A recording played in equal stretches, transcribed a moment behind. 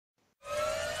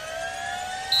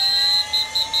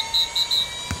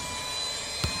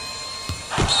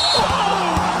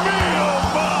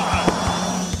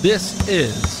This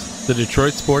is the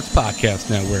Detroit Sports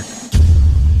Podcast Network.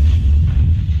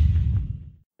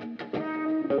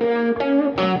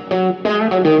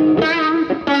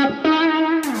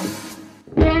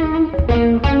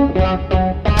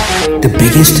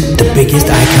 The biggest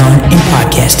icon in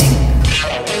podcasting.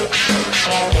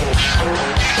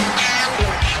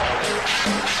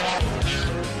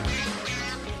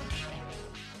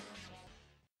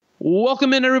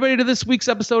 Welcome in, everybody, to this week's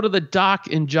episode of the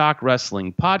DocNJock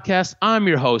Wrestling Podcast. I'm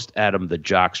your host, Adam the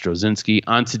Jock Strozinski.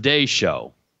 On today's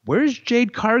show, where's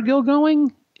Jade Cargill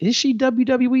going? Is she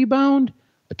WWE bound?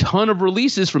 A ton of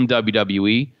releases from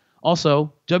WWE.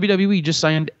 Also, WWE just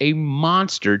signed a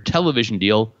monster television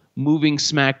deal moving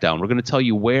Smackdown. We're going to tell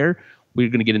you where. We're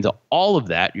going to get into all of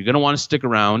that. You're going to want to stick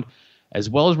around, as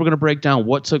well as we're going to break down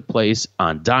what took place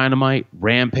on Dynamite,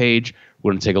 Rampage.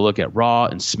 We're going to take a look at Raw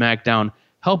and Smackdown,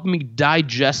 helping me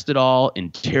digest it all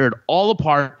and tear it all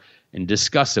apart and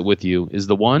discuss it with you is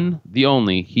the one, the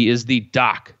only. He is the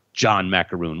Doc, John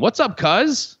Macaroon. What's up,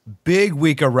 cuz? Big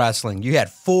week of wrestling. You had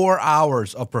 4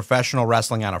 hours of professional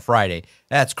wrestling on a Friday.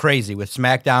 That's crazy with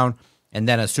SmackDown and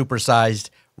then a supersized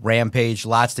Rampage.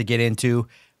 Lots to get into.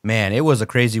 Man, it was a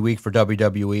crazy week for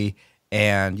WWE.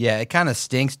 And yeah, it kind of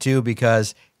stinks too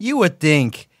because you would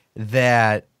think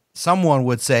that someone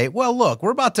would say, well, look,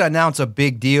 we're about to announce a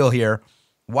big deal here.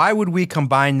 Why would we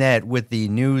combine that with the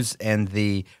news and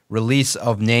the release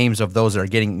of names of those that are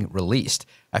getting released?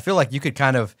 I feel like you could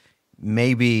kind of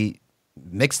maybe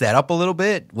mix that up a little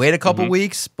bit, wait a couple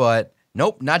weeks, but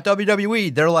nope, not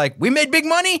WWE. They're like, we made big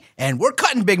money and we're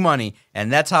cutting big money. And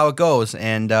that's how it goes.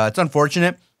 And it's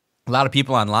unfortunate. A lot of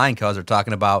people online, cuz, are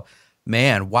talking about,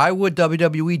 man, why would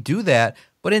WWE do that?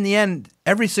 But in the end,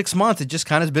 every 6 months, it just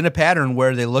kind of has been a pattern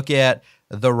where they look at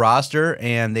the roster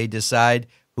and they decide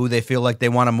who they feel like they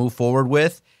want to move forward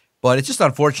with. But it's just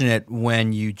unfortunate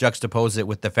when you juxtapose it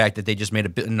with the fact that they just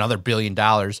made another $1 billion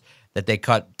that they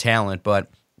cut talent.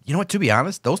 But you know what, to be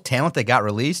honest, those talent that got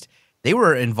released, they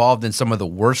were involved in some of the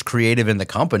worst creative in the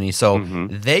company. So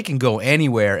they can go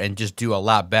anywhere and just do a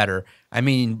lot better. I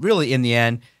mean, really, in the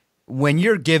end, when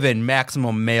you're given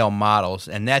maximum male models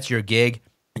and that's your gig,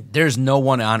 there's no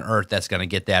one on earth that's going to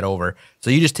get that over. So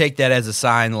you just take that as a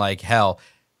sign like, hell,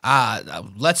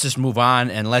 let's just move on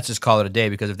and let's just call it a day,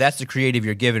 because if that's the creative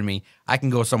you're giving me, I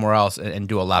can go somewhere else and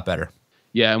do a lot better.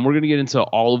 Yeah, and we're going to get into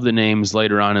all of the names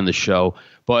later on in the show,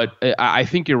 but I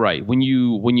think you're right. When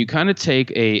you kind of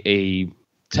take a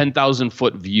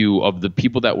 10,000-foot view of the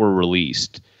people that were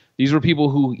released, these were people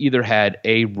who either had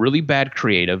a really bad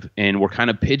creative and were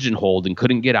kind of pigeonholed and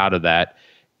couldn't get out of that,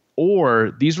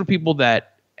 or these were people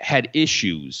that had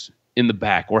issues in the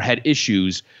back or had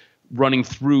issues running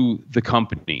through the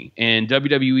company. And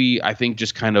WWE, I think,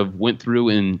 just kind of went through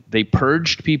and they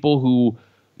purged people who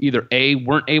either A,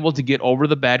 weren't able to get over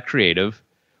the bad creative,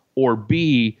 or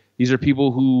B, these are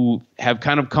people who have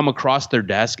kind of come across their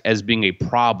desk as being a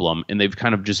problem and they've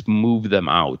kind of just moved them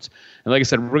out. And like I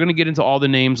said, we're going to get into all the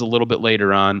names a little bit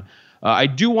later on. I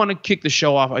do want to kick the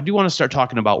show off. I do want to start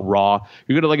talking about Raw.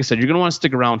 You're going to, like I said, you're going to want to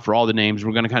stick around for all the names.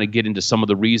 We're going to kind of get into some of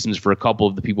the reasons for a couple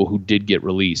of the people who did get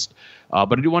released.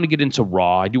 But I do want to get into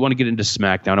Raw. I do want to get into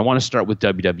SmackDown. I want to start with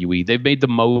WWE. They've made the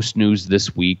most news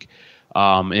this week,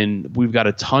 and we've got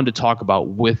a ton to talk about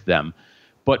with them.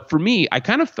 But for me, I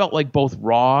kind of felt like both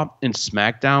Raw and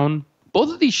SmackDown,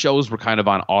 both of these shows were kind of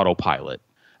on autopilot.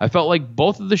 I felt like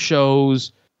both of the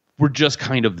shows were just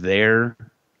kind of there.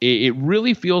 It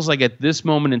really feels like at this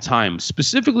moment in time,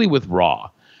 specifically with Raw,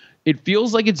 it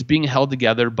feels like it's being held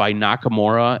together by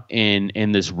Nakamura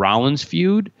and this Rollins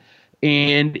feud.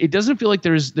 And it doesn't feel like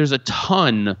there's a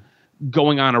ton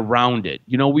going on around it.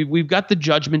 You know, we've got the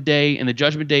Judgment Day, and the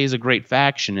Judgment Day is a great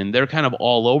faction, and they're kind of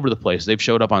all over the place. They've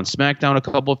showed up on SmackDown a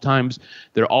couple of times.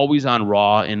 They're always on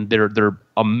Raw, and they're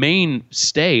a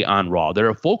mainstay on Raw. They're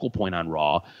a focal point on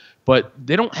Raw, but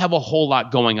they don't have a whole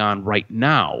lot going on right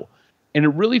now. And it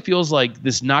really feels like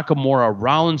this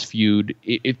Nakamura-Rollins feud,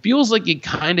 it feels like it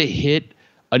kind of hit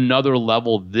another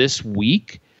level this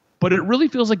week, but it really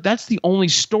feels like that's the only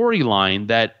storyline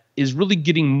that is really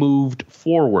getting moved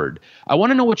forward. I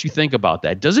want to know what you think about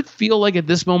that. Does it feel like at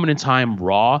this moment in time,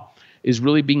 Raw is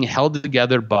really being held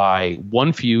together by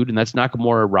one feud, and that's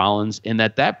Nakamura-Rollins, and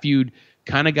that feud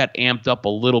kind of got amped up a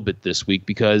little bit this week?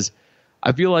 Because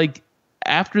I feel like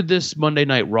after this Monday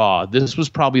Night Raw, this was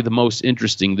probably the most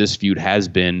interesting this feud has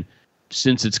been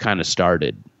since it's kind of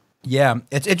started. Yeah,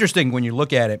 it's interesting when you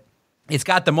look at it. It's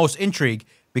got the most intrigue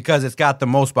because it's got the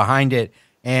most behind it,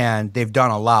 and they've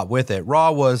done a lot with it.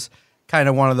 Raw was kind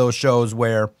of one of those shows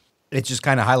where it's just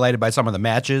kind of highlighted by some of the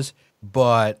matches,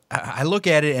 but I look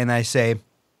at it and I say,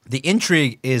 the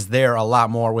intrigue is there a lot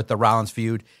more with the Rollins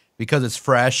feud because it's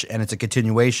fresh and it's a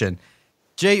continuation.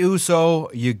 Jey Uso,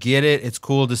 you get it. It's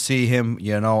cool to see him,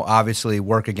 obviously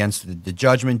work against the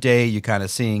Judgment Day. You kind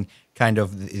of seeing kind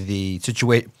of the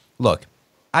situation. Look,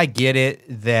 I get it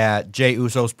that Jey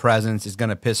Uso's presence is going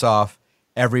to piss off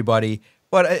everybody,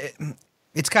 but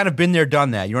it's kind of been there,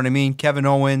 done that. You know what I mean? Kevin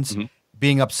Owens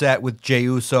being upset with Jey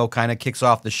Uso kind of kicks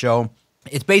off the show.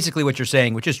 It's basically what you're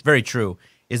saying, which is very true,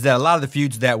 is that a lot of the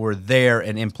feuds that were there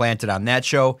and implanted on that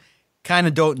show kind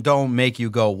of don't make you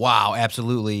go, wow,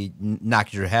 absolutely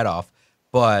knock your head off.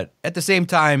 But at the same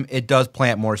time, it does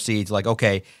plant more seeds. Like,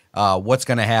 okay, what's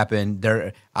going to happen?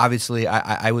 There, obviously,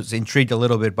 I was intrigued a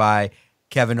little bit by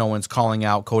Kevin Owens calling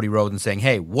out Cody Rhodes and saying,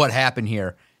 hey, what happened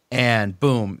here? And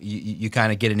boom, you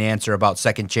kind of get an answer about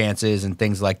second chances and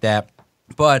things like that.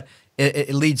 But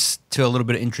it leads to a little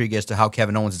bit of intrigue as to how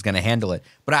Kevin Owens is going to handle it.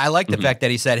 But I like the fact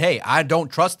that he said, hey, I don't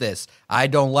trust this. I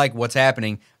don't like what's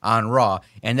happening on Raw.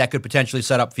 And that could potentially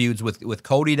set up feuds with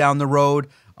Cody down the road.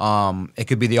 It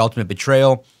could be the ultimate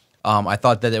betrayal. I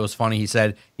thought that it was funny. He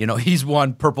said, he's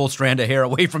one purple strand of hair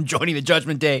away from joining the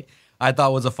Judgment Day. I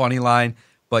thought was a funny line.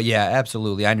 But yeah,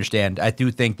 absolutely. I understand. I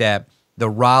do think that the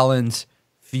Rollins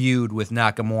feud with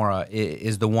Nakamura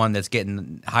is the one that's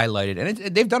getting highlighted.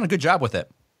 And they've done a good job with it.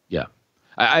 Yeah.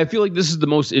 I feel like this is the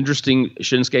most interesting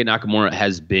Shinsuke Nakamura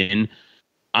has been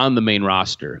on the main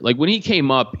roster. Like when he came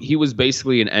up, he was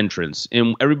basically an entrance,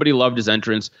 and everybody loved his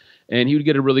entrance, and he would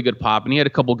get a really good pop, and he had a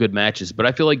couple good matches. But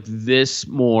I feel like this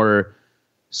more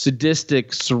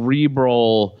sadistic,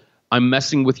 cerebral, I'm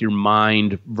messing with your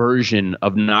mind version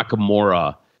of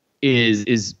Nakamura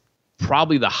is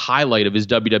probably the highlight of his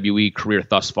WWE career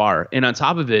thus far. And on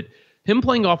top of it, him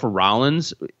playing off of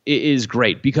Rollins is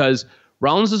great because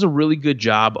Rollins does a really good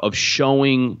job of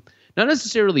showing not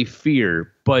necessarily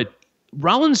fear, but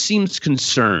Rollins seems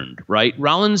concerned, right?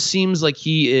 Rollins seems like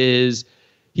he is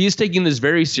taking this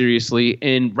very seriously,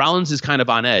 and Rollins is kind of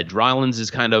on edge. Rollins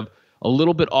is kind of a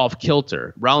little bit off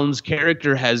kilter. Rollins'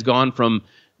 character has gone from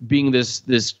being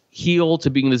this heel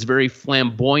to being this very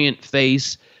flamboyant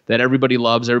face that everybody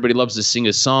loves to sing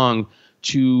a song,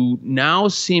 to now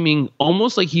seeming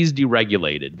almost like he's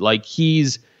deregulated, like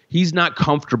he's not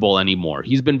comfortable anymore.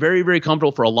 He's been very, very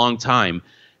comfortable for a long time,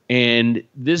 and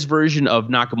this version of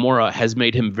Nakamura has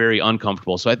made him very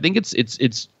uncomfortable. So I think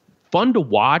it's fun to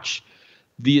watch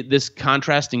this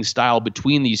contrasting style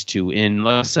between these two. And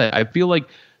like I said, I feel like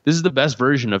this is the best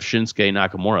version of Shinsuke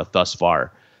Nakamura thus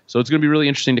far. So it's going to be really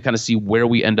interesting to kind of see where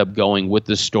we end up going with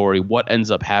this story, what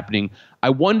ends up happening. I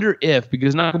wonder if,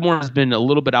 because Nakamura has been a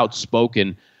little bit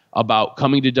outspoken about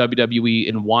coming to WWE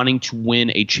and wanting to win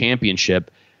a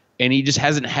championship, and he just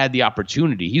hasn't had the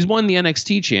opportunity. He's won the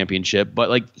NXT championship, but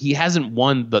like he hasn't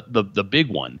won the big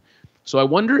one. So I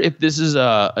wonder if this is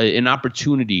an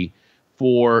opportunity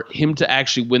for him to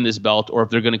actually win this belt, or if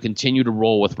they're going to continue to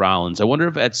roll with Rollins. I wonder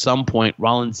if at some point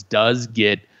Rollins does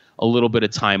get a little bit of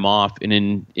time off, and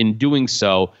in doing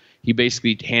so, he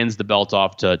basically hands the belt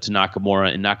off to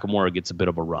Nakamura, and Nakamura gets a bit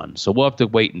of a run. So we'll have to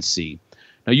wait and see.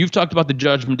 Now, you've talked about the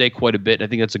Judgment Day quite a bit, and I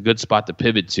think that's a good spot to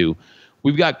pivot to.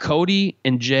 We've got Cody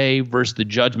and Jey versus the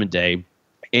Judgment Day,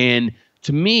 and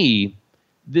to me,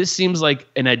 this seems like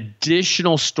an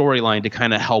additional storyline to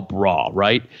kind of help Raw,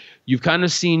 right? You've kind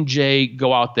of seen Jey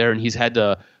go out there, and he's had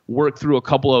to work through a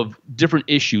couple of different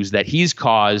issues that he's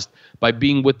caused by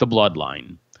being with the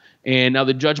Bloodline. And now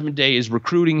the Judgment Day is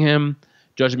recruiting him.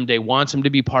 Judgment Day wants him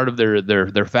to be part of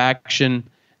their faction.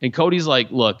 And Cody's like,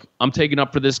 look, I'm taking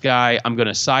up for this guy. I'm going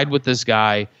to side with this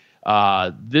guy.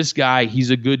 This guy,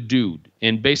 he's a good dude.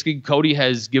 And basically, Cody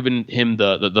has given him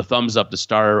the thumbs up, the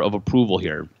star of approval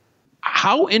here.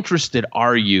 How interested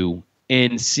are you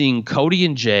in seeing Cody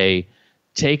and Jey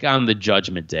take on the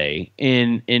Judgment Day?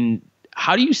 And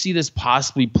how do you see this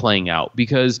possibly playing out?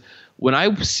 Because when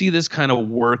I see this kind of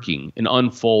working and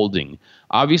unfolding,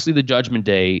 obviously the Judgment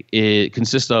Day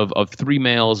consists of 3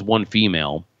 males, 1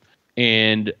 female.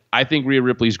 And I think Rhea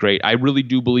Ripley's great. I really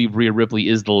do believe Rhea Ripley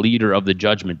is the leader of the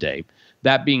Judgment Day.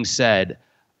 That being said,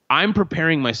 I'm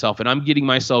preparing myself and I'm getting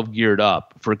myself geared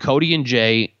up for Cody and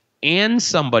Jey and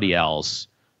somebody else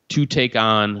to take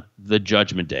on the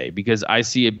Judgment Day, because I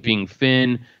see it being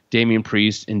Finn, Damian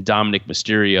Priest, and Dominic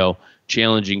Mysterio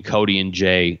challenging Cody and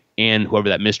Jey and whoever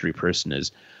that mystery person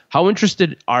is. How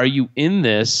interested are you in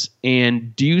this?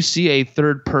 And do you see a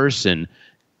third person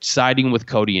siding with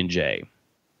Cody and Jey?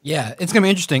 Yeah, it's going to be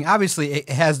interesting. Obviously, it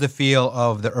has the feel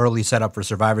of the early setup for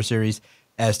Survivor Series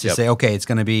as to say, okay, it's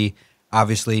going to be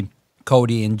obviously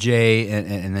Cody and Jey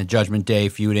and the Judgment Day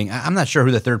feuding. I'm not sure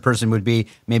who the third person would be.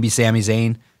 Maybe Sami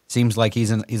Zayn. Seems like he's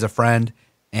a friend.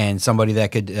 and somebody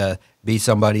that could be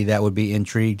somebody that would be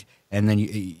intrigued. And then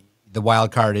the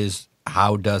wild card is,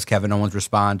 how does Kevin Owens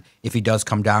respond? If he does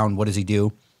come down, what does he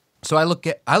do? So I look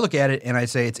at it and I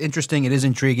say it's interesting. It is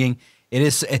intriguing. It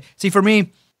is. See, for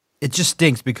me, it just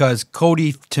stinks because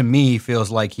Cody, to me, feels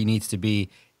like he needs to be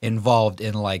involved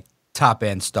in like top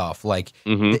end stuff. Like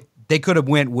they could have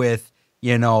went with,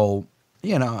 I don't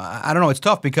know. It's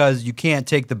tough because you can't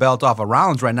take the belt off of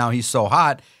Rollins right now. He's so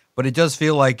hot, but it does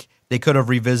feel like they could have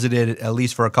revisited, at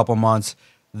least for a couple months,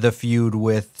 the feud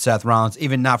with Seth Rollins,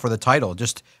 even not for the title.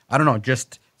 Just, I don't know,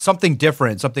 just something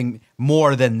different, something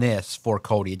more than this for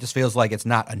Cody. It just feels like it's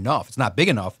not enough. It's not big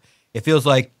enough. It feels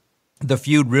like the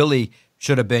feud really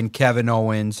should have been Kevin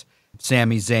Owens,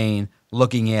 Sami Zayn,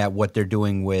 looking at what they're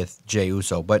doing with Jey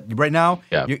Uso. But right now,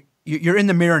 you're in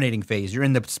the marinating phase. You're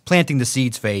in the planting the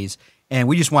seeds phase, and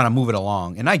we just want to move it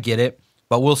along. And I get it,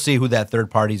 but we'll see who that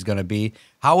third party is going to be.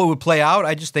 How it would play out,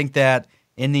 I just think that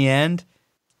in the end,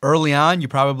 early on, you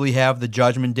probably have the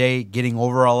Judgment Day getting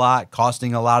over a lot,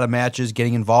 costing a lot of matches,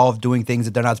 getting involved, doing things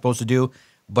that they're not supposed to do.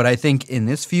 But I think in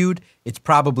this feud, it's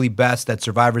probably best that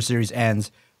Survivor Series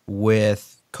ends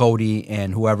with Cody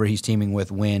and whoever he's teaming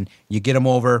with win. You get him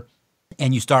over,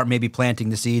 and you start maybe planting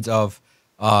the seeds of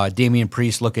Damian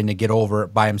Priest looking to get over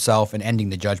by himself and ending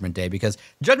the Judgment Day. Because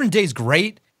Judgment Day is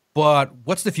great, but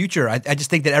what's the future? I just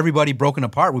think that everybody broken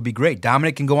apart would be great.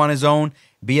 Dominic can go on his own,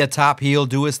 be a top heel,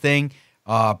 do his thing.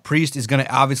 Priest is going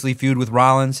to obviously feud with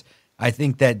Rollins. I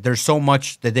think that there's so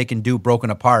much that they can do broken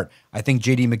apart. I think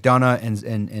JD McDonough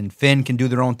and Finn can do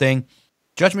their own thing.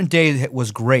 Judgment Day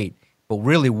was great, but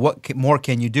really what more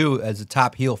can you do as a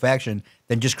top heel faction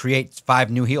than just create 5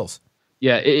 new heels?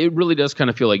 Yeah, it really does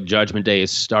kind of feel like Judgment Day is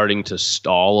starting to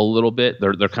stall a little bit.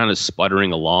 They're kind of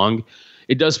sputtering along.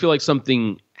 It does feel like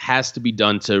something has to be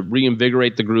done to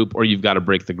reinvigorate the group, or you've got to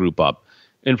break the group up.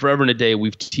 And forever and a day,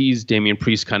 we've teased Damian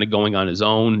Priest kind of going on his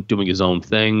own, doing his own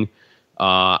thing.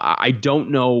 I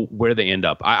don't know where they end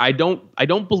up. I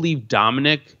don't believe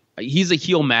Dominic. He's a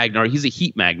heel magnet, or he's a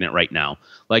heat magnet right now.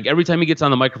 Like every time he gets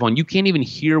on the microphone, you can't even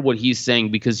hear what he's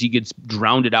saying because he gets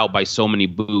drowned out by so many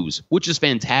boos, which is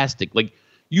fantastic. Like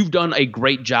you've done a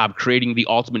great job creating the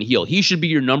ultimate heel. He should be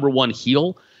your number one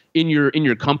heel in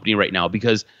your company right now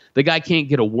because the guy can't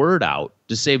get a word out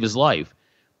to save his life.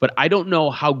 But I don't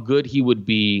know how good he would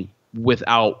be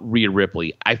without Rhea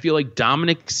Ripley. I feel like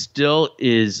Dominic still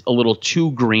is a little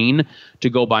too green to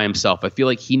go by himself. I feel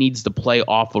like he needs to play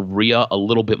off of Rhea a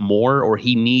little bit more, or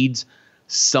he needs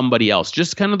somebody else.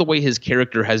 Just kind of the way his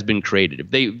character has been created.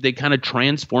 If they kind of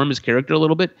transform his character a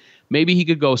little bit, maybe he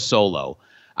could go solo.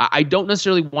 I don't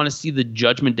necessarily want to see the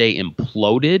Judgment Day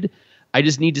imploded. I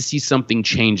just need to see something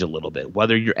change a little bit.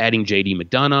 Whether you're adding JD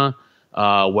McDonough,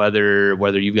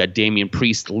 whether you've got Damian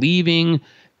Priest leaving,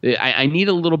 I need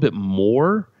a little bit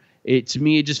more. To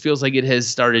me, it just feels like it has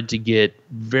started to get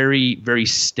very, very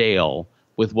stale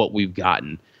with what we've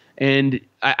gotten. And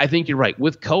I think you're right.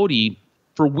 With Cody,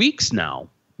 for weeks now,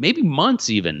 maybe months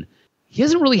even, he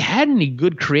hasn't really had any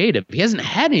good creative. He hasn't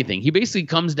had anything. He basically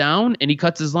comes down and he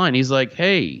cuts his line. He's like,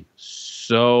 hey,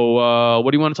 so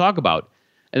what do you want to talk about?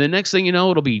 And the next thing you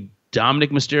know, it'll be Dominic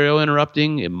Mysterio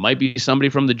interrupting. It might be somebody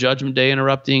from the Judgment Day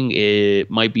interrupting. It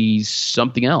might be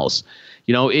something else.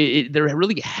 There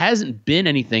really hasn't been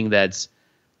anything that's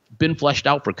been fleshed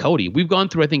out for Cody. We've gone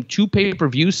through, I think, 2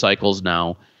 pay-per-view cycles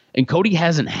now, and Cody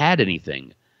hasn't had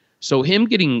anything. So him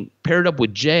getting paired up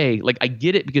with Jay, like I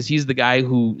get it because he's the guy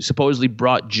who supposedly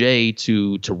brought Jay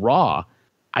to Raw.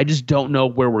 I just don't know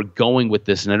where we're going with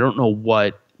this, and I don't know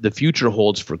what the future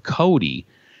holds for Cody,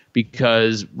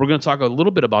 because we're going to talk a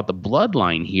little bit about the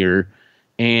bloodline here.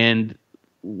 And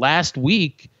last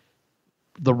week,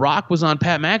 The Rock was on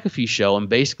Pat McAfee's show and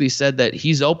basically said that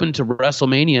he's open to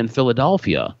WrestleMania in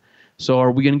Philadelphia. So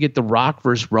are we going to get The Rock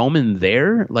versus Roman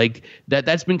there? Like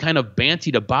that's been kind of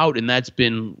bantied about, and that's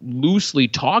been loosely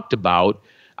talked about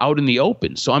out in the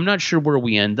open. So I'm not sure where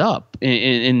we end up.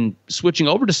 And switching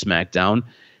over to SmackDown,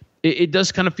 it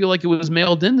does kind of feel like it was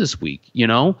mailed in this week.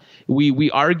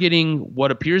 We are getting what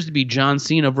appears to be John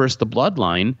Cena versus the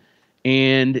Bloodline,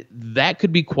 and that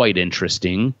could be quite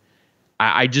interesting.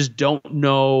 I just don't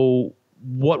know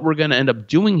what we're going to end up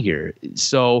doing here.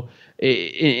 So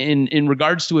in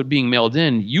regards to it being mailed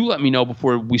in, you let me know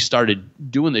before we started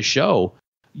doing the show.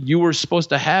 You were supposed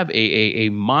to have a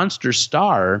monster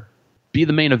star be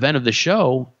the main event of the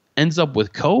show, ends up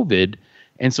with COVID,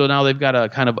 and so now they've got to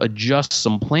kind of adjust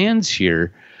some plans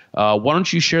here. Why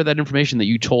don't you share that information that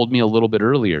you told me a little bit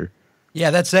earlier? Yeah,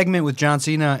 that segment with John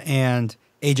Cena and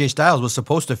AJ Styles was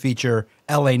supposed to feature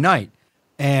LA Knight.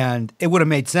 And it would have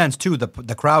made sense, too. The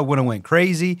crowd would have went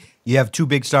crazy. You have 2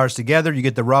 big stars together. You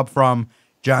get the rub from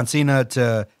John Cena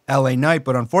to LA Knight,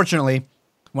 but unfortunately,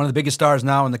 one of the biggest stars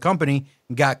now in the company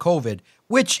got COVID,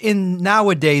 which in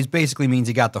nowadays basically means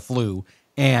he got the flu,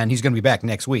 and he's going to be back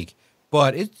next week.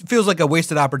 But it feels like a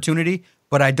wasted opportunity,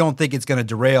 but I don't think it's going to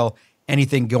derail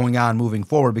anything going on moving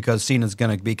forward because Cena's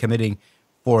going to be committing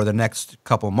for the next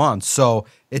couple months. So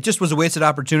it just was a wasted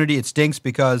opportunity. It stinks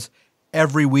because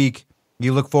every week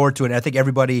you look forward to it. And I think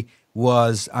everybody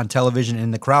was on television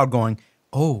in the crowd going,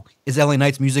 oh, is LA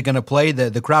Knight's music going to play?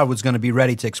 The crowd was going to be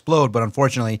ready to explode, but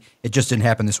unfortunately, it just didn't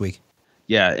happen this week.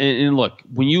 Yeah, and look,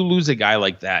 when you lose a guy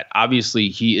like that, obviously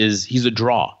he's a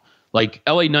draw. Like,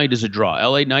 LA Knight is a draw.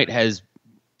 LA Knight has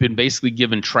been basically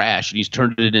given trash, and he's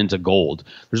turned it into gold.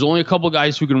 There's only a couple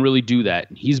guys who can really do that.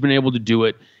 He's been able to do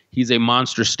it. He's a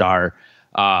monster star.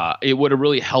 It would have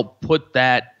really helped put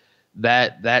that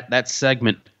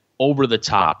segment over the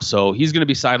top. So he's going to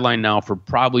be sidelined now for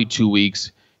probably 2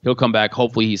 weeks. He'll come back.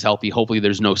 Hopefully he's healthy. Hopefully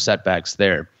there's no setbacks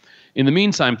there. In the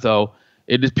meantime, though,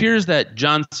 it appears that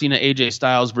John Cena, AJ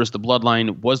Styles versus the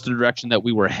Bloodline was the direction that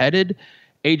we were headed.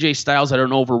 AJ Styles, I don't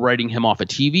know if we're writing him off of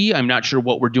TV. I'm not sure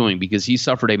what we're doing because he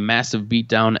suffered a massive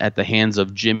beatdown at the hands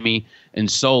of Jimmy and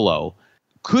Solo.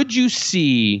 Could you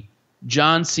see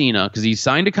John Cena, because he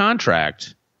signed a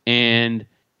contract and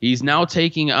he's now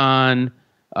taking on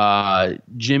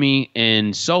Jimmy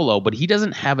and Solo, but he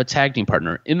doesn't have a tag team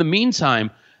partner. In the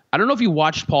meantime, I don't know if you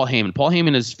watched Paul Heyman. Paul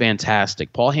Heyman is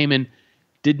fantastic. Paul Heyman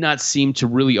did not seem to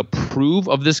really approve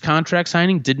of this contract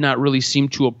signing, did not really seem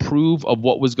to approve of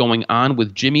what was going on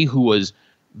with Jimmy, who was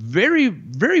very,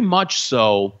 very much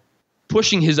so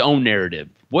pushing his own narrative,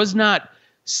 was not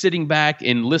sitting back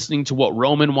and listening to what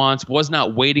Roman wants, was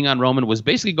not waiting on Roman, was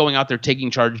basically going out there, taking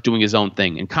charge, doing his own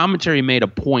thing. And commentary made a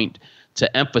point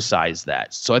to emphasize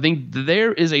that. So I think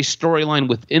there is a storyline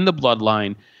within the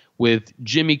Bloodline with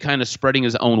Jimmy kind of spreading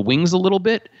his own wings a little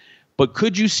bit. But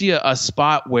could you see a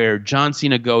spot where John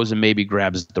Cena goes and maybe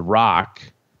grabs The Rock,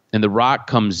 and The Rock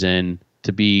comes in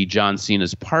to be John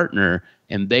Cena's partner,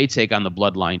 and they take on the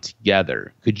Bloodline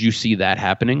together? Could you see that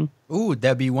happening? Ooh,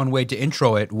 that'd be one way to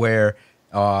intro it, where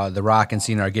The Rock and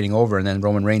Cena are getting over, and then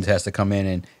Roman Reigns has to come in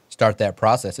and start that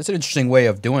process. It's an interesting way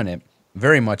of doing it,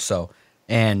 very much so.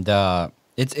 And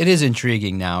it is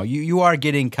intriguing now. You are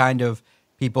getting kind of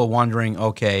people wondering,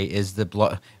 okay, is the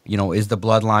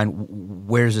Bloodline,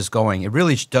 where's this going? It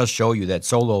really does show you that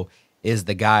Solo is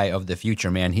the guy of the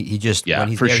future, man. He just, when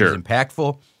he's there, he's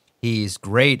impactful, he's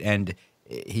great, and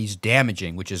he's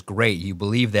damaging, which is great. You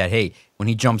believe that, hey, when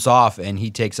he jumps off and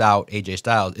he takes out AJ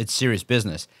Styles, it's serious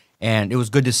business. And it was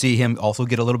good to see him also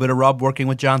get a little bit of rub working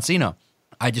with John Cena.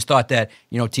 I just thought that,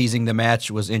 teasing the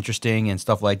match was interesting and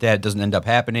stuff like that. It doesn't end up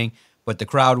happening. But the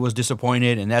crowd was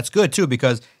disappointed, and that's good, too,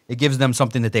 because it gives them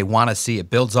something that they want to see.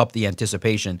 It builds up the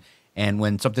anticipation, and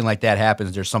when something like that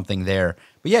happens, there's something there.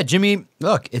 But, yeah, Jimmy,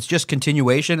 look, it's just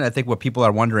continuation. I think what people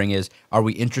are wondering is, are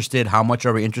we interested? How much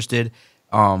are we interested?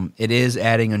 It is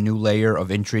adding a new layer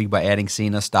of intrigue by adding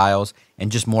Cena, Styles,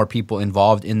 and just more people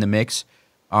involved in the mix.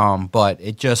 But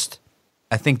it just,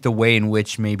 I think the way in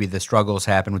which maybe the struggles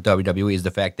happen with WWE is the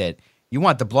fact that you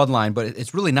want the Bloodline, but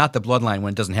it's really not the Bloodline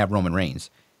when it doesn't have Roman Reigns.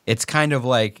 It's kind of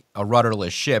like a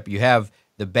rudderless ship. You have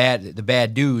the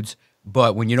bad dudes,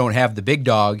 but when you don't have the big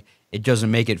dog, it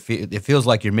doesn't make it feel, it feels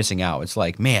like you're missing out. It's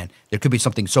like, man, there could be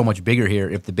something so much bigger here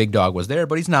if the big dog was there,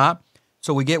 but he's not.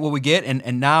 So we get what we get,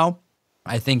 and now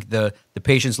I think the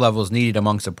patience level is needed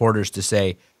among supporters to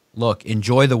say, look,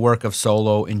 enjoy the work of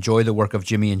Solo, enjoy the work of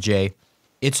Jimmy and Jay.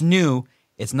 It's new.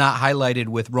 It's not highlighted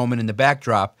with Roman in the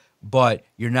backdrop, but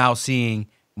you're now seeing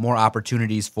more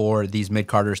opportunities for these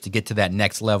mid-carders to get to that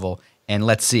next level. And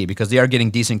let's see, because they are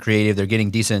getting decent creative. They're getting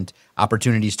decent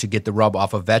opportunities to get the rub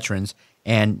off of veterans.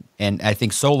 And I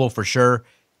think Solo for sure.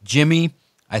 Jimmy,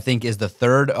 I think, is the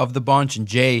third of the bunch, and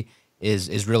Jay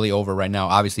is really over right now,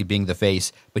 obviously being the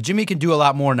face. But Jimmy can do a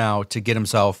lot more now to get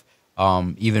himself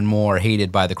even more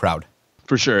hated by the crowd.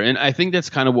 For sure. And I think that's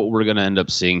kind of what we're going to end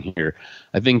up seeing here.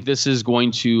 I think this is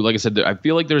going to, like I said, I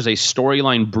feel like there's a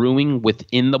storyline brewing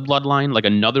within the Bloodline, like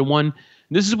another one.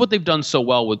 This is what they've done so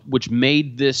well with, which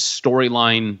made this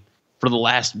storyline for the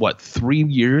last, 3+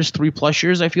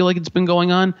 years, I feel like it's been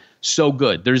going on. So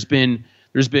good. There's been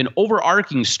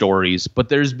overarching stories, but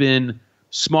there's been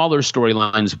smaller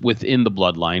storylines within the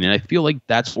Bloodline. And I feel like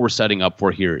that's what we're setting up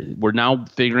for here. We're now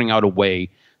figuring out a way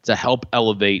to help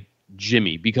elevate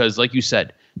Jimmy, because like you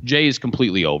said, Jay is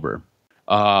completely over.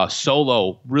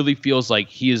 Solo really feels like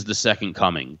he is the second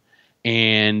coming.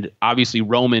 And obviously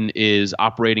Roman is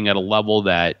operating at a level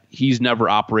that he's never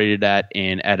operated at,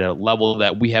 and at a level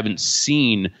that we haven't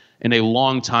seen in a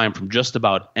long time from just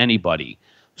about anybody.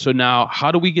 So now,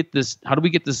 how do we get this? How do we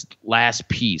get this last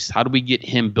piece? How do we get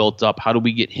him built up? How do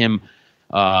we get him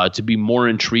to be more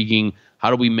intriguing? How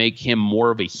do we make him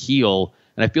more of a heel?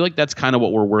 And I feel like that's kind of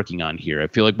what we're working on here. I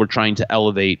feel like we're trying to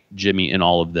elevate Jimmy in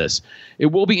all of this. It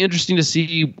will be interesting to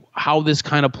see how this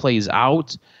kind of plays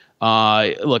out.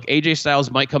 Look, AJ Styles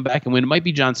might come back and win. It might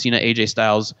be John Cena, AJ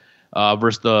Styles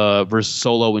versus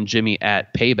Solo and Jimmy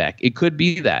at Payback. It could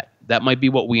be that. That might be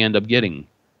what we end up getting.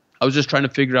 I was just trying to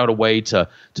figure out a way to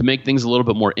make things a little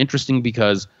bit more interesting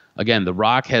because, again, The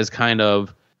Rock has kind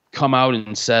of come out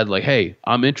and said, like, hey,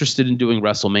 I'm interested in doing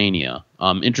WrestleMania.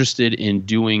 I'm interested in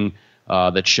doing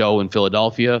that show in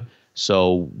Philadelphia,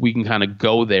 so we can kind of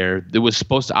go there. This was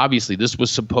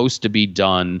supposed to be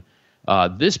done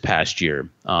this past year.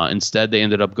 Instead, they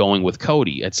ended up going with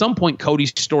Cody. At some point,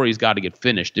 Cody's story's got to get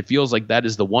finished. It feels like that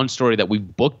is the one story that we've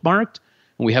bookmarked,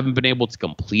 and we haven't been able to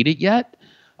complete it yet.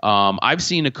 I've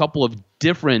seen a couple of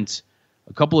different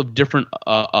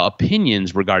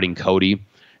opinions regarding Cody,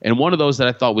 and one of those that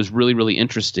I thought was really, really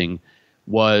interesting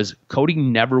was Cody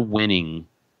never winning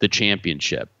the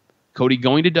championship. Cody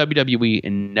going to WWE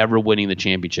and never winning the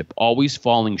championship, always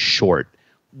falling short.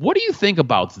 What do you think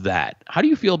about that? How do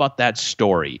you feel about that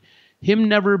story? Him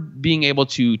never being able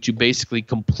to basically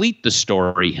complete the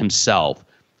story himself,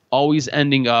 always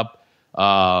ending up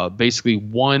basically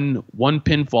one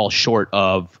pinfall short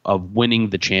of winning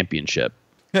the championship.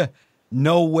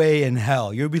 No way in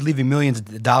hell. You'll be leaving millions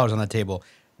of dollars on the table.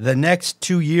 The next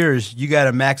 2 years, you got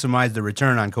to maximize the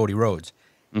return on Cody Rhodes.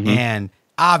 Mm-hmm. And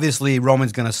obviously,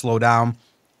 Roman's going to slow down.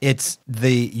 It's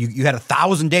you had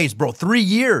 1,000 days, bro. 3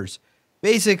 years.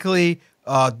 Basically,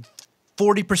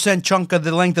 40% chunk of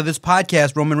the length of this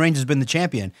podcast, Roman Reigns has been the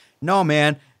champion. No,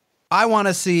 man. I want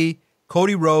to see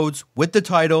Cody Rhodes with the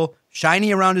title,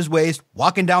 shiny around his waist,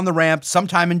 walking down the ramp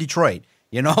sometime in Detroit.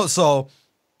 So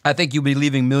I think you'll be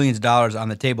leaving millions of dollars on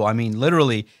the table. I mean,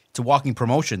 literally, it's a walking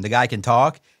promotion. The guy can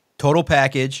talk, total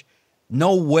package.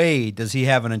 No way does he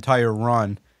have an entire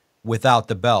run without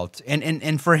the belt.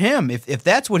 And for him, if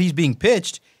that's what he's being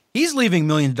pitched, he's leaving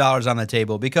millions of dollars on the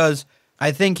table because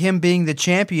I think him being the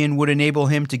champion would enable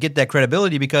him to get that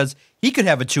credibility because he could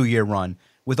have a 2-year run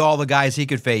with all the guys he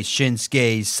could face,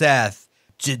 Shinsuke, Seth,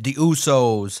 the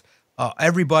Usos,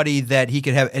 everybody that he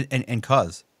could have. And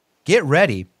cuz, get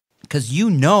ready because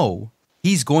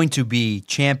he's going to be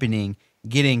championing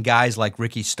getting guys like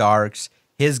Ricky Starks,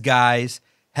 his guys.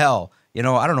 Hell, I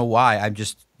don't know why. I'm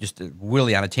just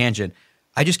really on a tangent.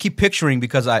 I just keep picturing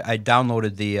because I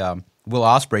downloaded the Will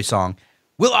Ospreay song.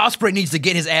 Will Ospreay needs to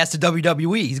get his ass to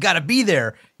WWE. He's got to be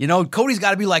there. Cody's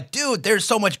got to be like, dude, there's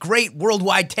so much great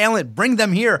worldwide talent. Bring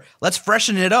them here. Let's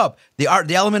freshen it up. The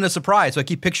element of surprise. So I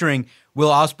keep picturing Will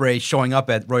Ospreay showing up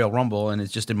at Royal Rumble, and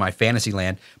it's just in my fantasy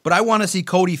land. But I want to see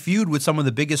Cody feud with some of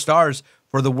the biggest stars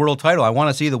for the world title. I want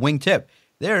to see the wingtip.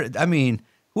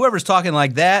 Whoever's talking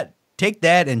like that, take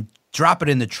that and drop it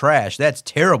in the trash. That's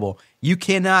terrible. You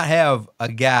cannot have a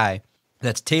guy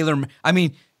that's tailor.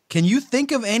 Can you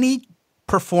think of any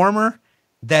performer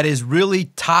that is really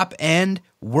top end,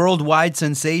 worldwide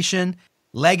sensation,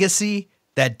 legacy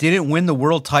that didn't win the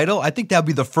world title? I think that would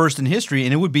be the first in history,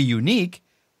 and it would be unique.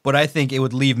 But I think it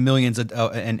would leave millions of,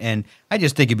 and I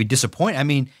just think it'd be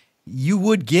disappointing. You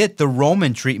would get the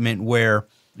Roman treatment where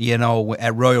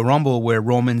at Royal Rumble where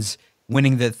Roman's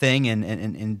winning the thing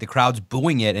and the crowd's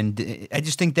booing it, and I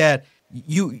just think that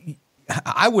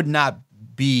I would not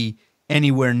be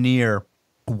anywhere near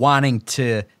wanting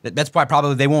to. That's why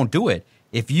probably they won't do it.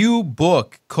 If you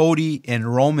book Cody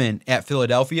and Roman at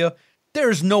Philadelphia,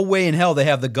 there's no way in hell they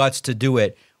have the guts to do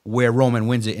it where Roman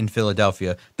wins it in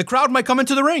Philadelphia. The crowd might come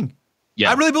into the ring. Yeah,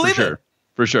 I really believe it.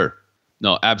 For sure.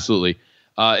 No, absolutely.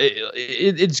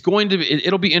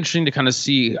 It'll be interesting to kind of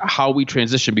see how we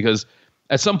transition because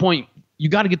at some point you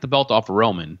got to get the belt off of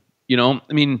Roman.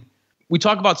 We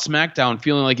talk about SmackDown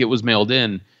feeling like it was mailed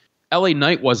in. LA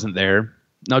Knight wasn't there.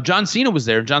 Now John Cena was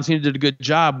there. John Cena did a good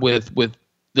job with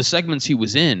the segments he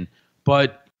was in,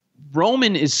 but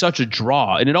Roman is such a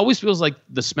draw, and it always feels like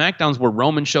the SmackDowns where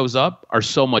Roman shows up are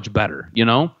so much better,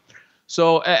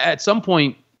 So at some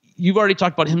point, you've already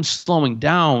talked about him slowing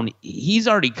down. He's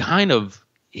already kind of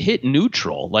hit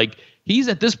neutral. Like, he's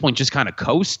at this point just kind of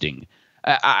coasting.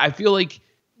 I feel like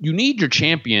you need your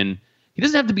champion. He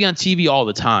doesn't have to be on TV all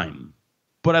the time,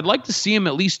 but I'd like to see him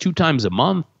at least 2 times a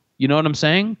month. You know what I'm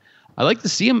saying? I like to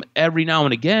see him every now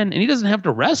and again, and he doesn't have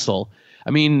to wrestle.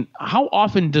 How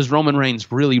often does Roman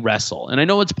Reigns really wrestle? And I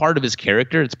know it's part of his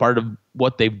character. It's part of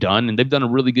what they've done, and they've done a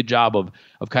really good job of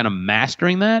kind of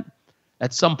mastering that.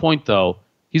 At some point, though,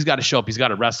 he's got to show up. He's got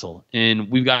to wrestle, and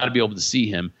we've got to be able to see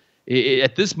him.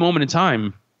 At this moment in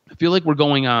time, I feel like we're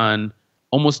going on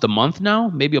almost a month now,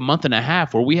 maybe a month and a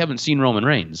half, where we haven't seen Roman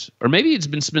Reigns. Or maybe it's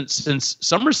been spent since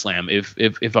SummerSlam,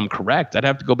 if I'm correct. I'd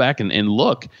have to go back and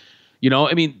look.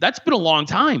 I mean, that's been a long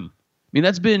time. I mean,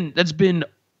 that's been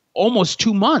almost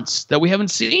 2 months that we haven't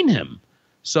seen him.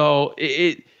 So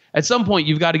at some point,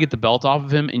 you've got to get the belt off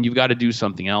of him, and you've got to do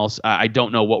something else. I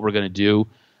don't know what we're going to do.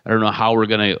 I don't know how we're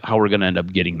gonna end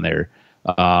up getting there.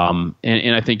 And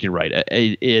I think you're right.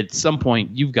 At some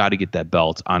point, you've got to get that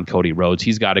belt on Cody Rhodes.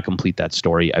 He's got to complete that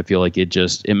story. I feel like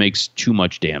it makes too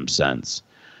much damn sense.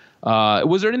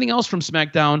 Was there anything else from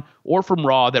SmackDown or from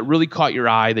Raw that really caught your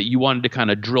eye that you wanted to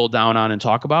kind of drill down on and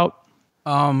talk about?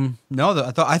 No,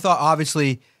 I thought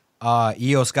obviously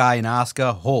Io Sky and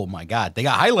Asuka. Oh my God, they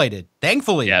got highlighted.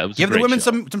 Thankfully, yeah, it was give the women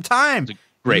some time.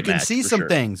 Great you can match, see some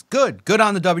things. Good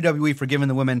on the WWE for giving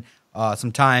the women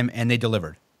some time, and they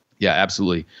delivered. Yeah,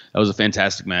 absolutely. That was a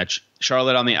fantastic match.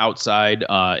 Charlotte on the outside,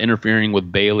 interfering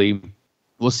with Bayley.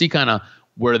 We'll see kind of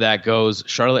where that goes.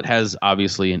 Charlotte has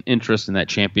obviously an interest in that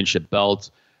championship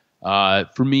belt.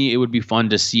 For me, it would be fun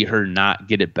to see her not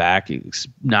get it back. It's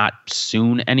not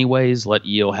soon anyways. Let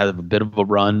Io have a bit of a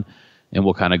run, and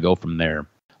we'll kind of go from there.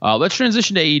 Let's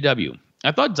transition to AEW.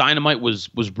 I thought Dynamite was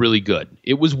really good.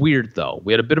 It was weird, though.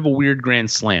 We had a bit of a weird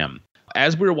Grand Slam.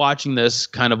 As we were watching this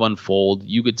kind of unfold,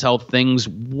 you could tell things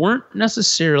weren't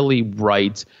necessarily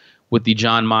right with the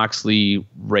Jon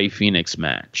Moxley-Rey Fenix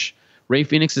match. Rey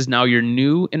Fenix is now your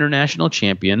new international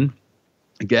champion.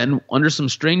 Again, under some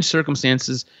strange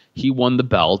circumstances, he won the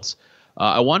belt.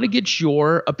 I want to get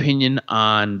your opinion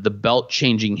on the belt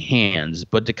changing hands,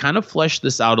 but to kind of flesh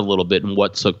this out a little bit and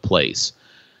what took place.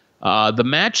 The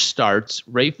match starts.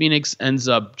 Rey Fenix ends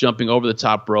up jumping over the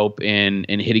top rope and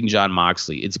hitting Jon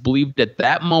Moxley. It's believed at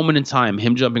that moment in time,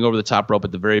 him jumping over the top rope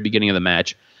at the very beginning of the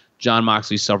match, Jon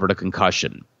Moxley suffered a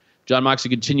concussion. Jon Moxley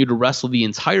continued to wrestle the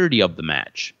entirety of the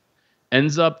match.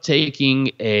 Ends up taking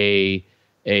a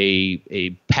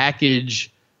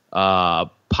package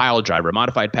pile driver, a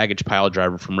modified package pile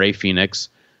driver from Rey Fenix.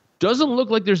 Doesn't look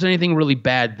like there's anything really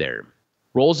bad there.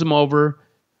 Rolls him over,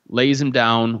 lays him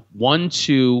down,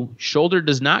 1-2, shoulder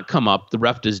does not come up, the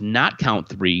ref does not count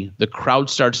 3, the crowd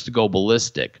starts to go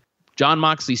ballistic. Jon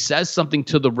Moxley says something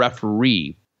to the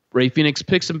referee. Rey Fenix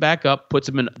picks him back up, puts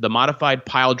him in the modified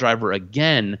pile driver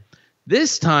again.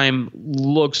 This time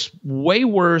looks way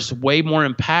worse, way more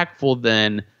impactful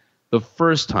than the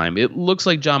first time. It looks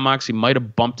like Jon Moxley might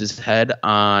have bumped his head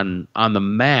on the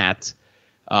mat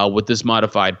with this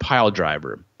modified pile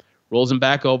driver. Rolls him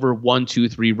back over, 1, 2,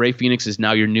 3. Rey Fenix is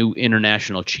now your new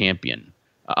international champion.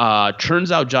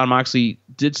 Turns out Jon Moxley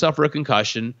did suffer a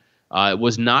concussion. It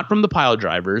was not from the pile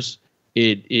drivers.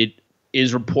 It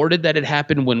is reported that it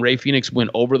happened when Rey Fenix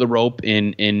went over the rope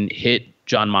and hit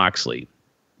Jon Moxley.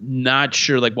 Not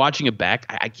sure. Like, watching it back,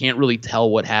 I can't really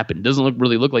tell what happened. Doesn't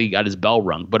really look like he got his bell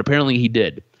rung, but apparently he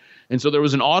did. And so there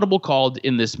was an audible called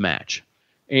in this match.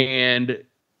 And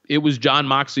it was Jon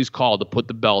Moxley's call to put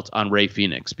the belt on Rey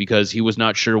Fenix because he was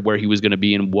not sure where he was going to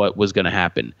be and what was going to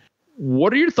happen.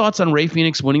 What are your thoughts on Rey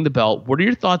Fenix winning the belt? What are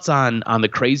your thoughts on the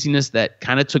craziness that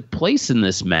kind of took place in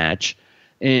this match?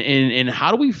 And how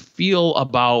do we feel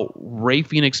about Rey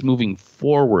Fenix moving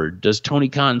forward? Does Tony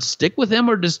Khan stick with him,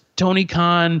 or does Tony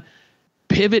Khan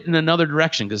pivot in another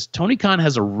direction? Because Tony Khan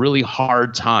has a really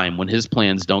hard time when his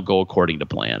plans don't go according to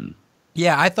plan.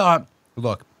 Yeah, I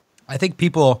think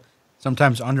people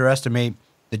sometimes underestimate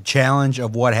the challenge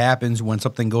of what happens when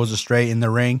something goes astray in the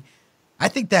ring. I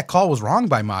think that call was wrong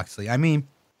by Moxley. I mean,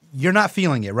 you're not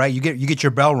feeling it, right? You get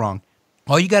your bell wrong.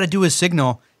 All you got to do is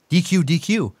signal DQ,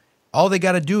 DQ. All they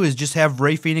got to do is just have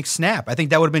Rey Fenix snap. I think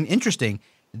that would have been interesting,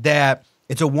 that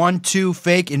it's a 1-2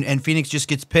 fake and Fenix just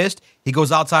gets pissed. He goes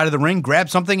outside of the ring,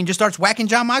 grabs something, and just starts whacking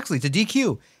Jon Moxley. It's a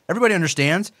DQ. Everybody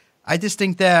understands. I just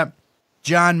think that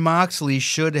Jon Moxley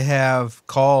should have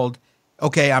called,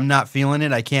 okay, I'm not feeling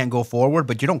it, I can't go forward,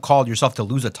 but you don't call yourself to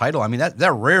lose a title. I mean,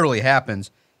 that rarely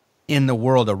happens in the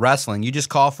world of wrestling. You just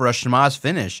call for a schmozz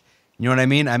finish. You know what I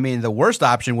mean? I mean, the worst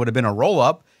option would have been a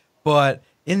roll-up, but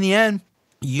in the end...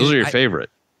 Those are your favorite.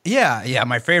 Yeah,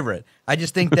 my favorite. I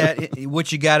just think that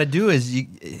what you got to do is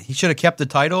he should have kept the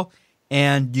title,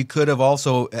 and you could have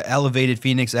also elevated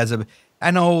Fenix as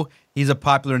I know he's a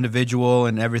popular individual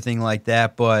and everything like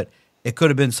that, but it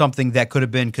could have been something that could have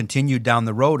been continued down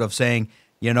the road of saying,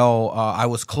 I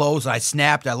was close, I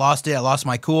snapped, I lost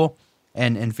my cool,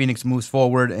 and Fenix moves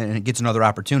forward and gets another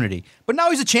opportunity. But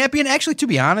now he's a champion. Actually, to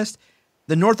be honest,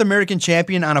 the North American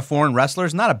champion on a foreign wrestler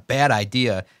is not a bad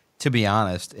idea. To be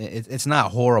honest, it's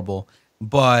not horrible,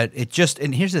 but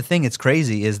and here's the thing, it's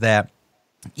crazy, is that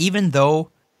even though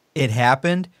it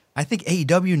happened, I think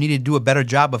AEW needed to do a better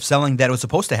job of selling that it was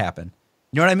supposed to happen.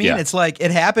 You know what I mean? Yeah. It's like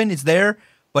it happened, it's there,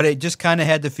 but it just kind of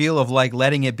had the feel of like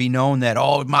letting it be known that,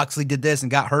 oh, Moxley did this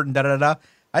and got hurt and da-da-da.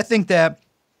 I think that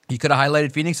you could have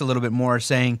highlighted Phoenix a little bit more,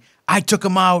 saying, I took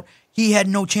him out. He had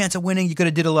no chance of winning. You could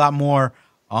have did a lot more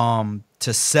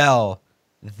to sell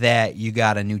that you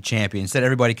got a new champion. Instead,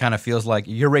 everybody kind of feels like,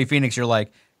 you're Ray Phoenix, you're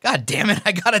like, God damn it,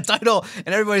 I got a title. And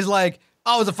everybody's like,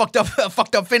 oh, it was a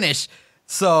fucked up finish.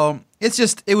 So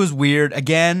it was weird.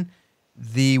 Again,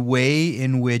 the way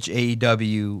in which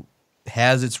AEW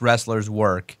has its wrestlers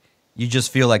work, you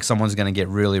just feel like someone's going to get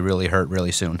really, really hurt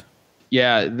really soon.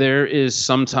 Yeah, there is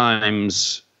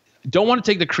sometimes, don't want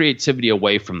to take the creativity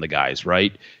away from the guys,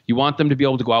 right? You want them to be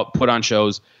able to go out, put on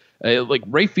shows. Like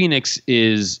Ray Phoenix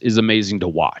is amazing to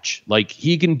watch. Like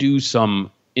he can do some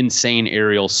insane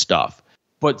aerial stuff,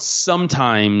 but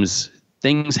sometimes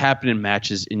things happen in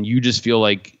matches and you just feel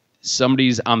like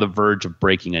somebody's on the verge of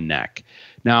breaking a neck.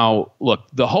 Now, look,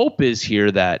 the hope is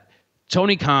here that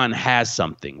Tony Khan has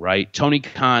something, right? Tony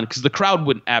Khan, because the crowd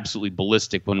went absolutely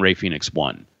ballistic when Ray Phoenix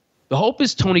won. The hope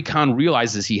is Tony Khan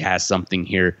realizes he has something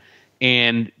here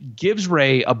and gives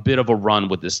Ray a bit of a run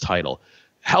with this title.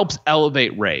 Helps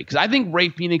elevate Ray. Because I think Ray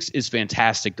Phoenix is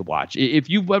fantastic to watch. If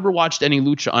you've ever watched any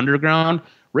Lucha Underground,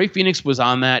 Ray Phoenix was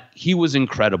on that. He was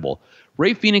incredible.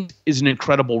 Ray Phoenix is an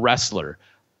incredible wrestler.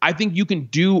 I think you can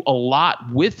do a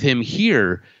lot with him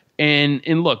here. And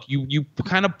look, you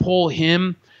kind of pull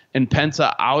him and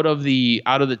Penta out of the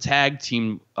tag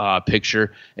team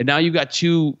picture, and now you've got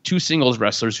two singles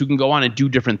wrestlers who can go on and do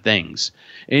different things.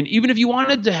 And even if you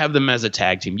wanted to have them as a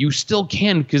tag team, you still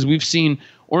can, because we've seen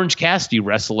Orange Cassidy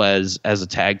wrestle as a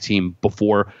tag team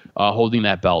before holding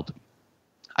that belt.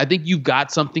 I think you've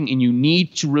got something, and you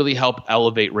need to really help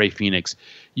elevate Ray Phoenix.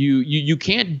 You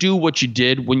can't do what you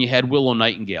did when you had Willow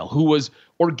Nightingale, who was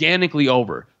organically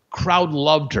over. Crowd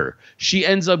loved her. She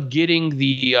ends up getting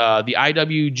the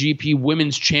IWGP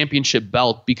Women's Championship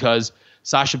belt because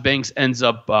Sasha Banks ends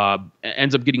up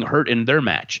getting hurt in their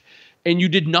match. And you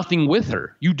did nothing with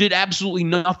her. You did absolutely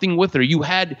nothing with her. You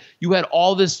had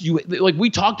all this. Like we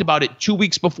talked about it 2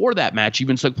 weeks before that match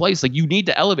even took place. Like you need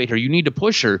to elevate her. You need to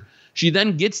push her. She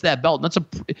then gets that belt.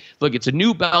 It's a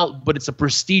new belt, but it's a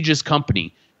prestigious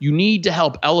company. You need to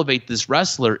help elevate this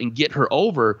wrestler and get her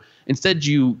over. Instead,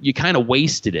 you kind of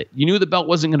wasted it. You knew the belt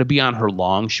wasn't going to be on her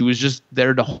long. She was just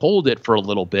there to hold it for a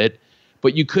little bit,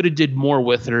 but you could have did more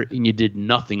with her, and you did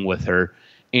nothing with her,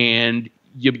 and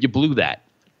you blew that.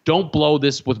 Don't blow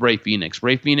this with Ray Phoenix.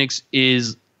 Ray Phoenix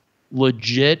is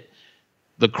legit.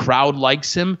 The crowd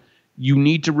likes him. You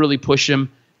need to really push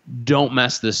him. Don't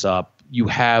mess this up. You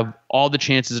have all the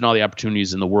chances and all the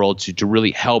opportunities in the world to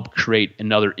really help create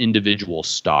another individual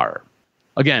star.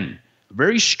 Again,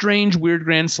 very strange, weird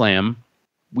Grand Slam.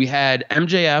 We had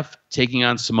MJF taking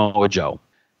on Samoa Joe.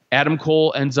 Adam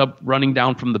Cole ends up running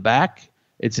down from the back.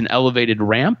 It's an elevated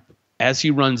ramp. As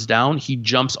he runs down, he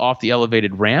jumps off the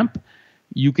elevated ramp.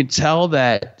 You can tell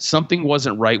that something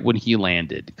wasn't right when he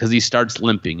landed because he starts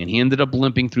limping, and he ended up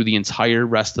limping through the entire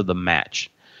rest of the match.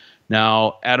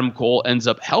 Now, Adam Cole ends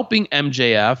up helping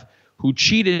MJF, who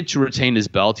cheated to retain his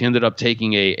belt. He ended up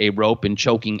taking a rope and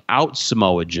choking out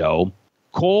Samoa Joe.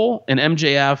 Cole and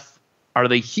MJF, are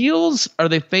they heels? Are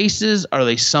they faces? Are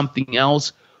they something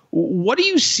else? What do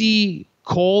you see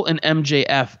Cole and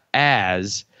MJF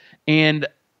as? And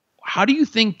how do you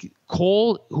think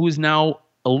Cole, who is now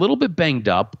a little bit banged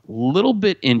up, a little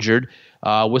bit injured,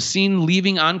 was seen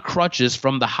leaving on crutches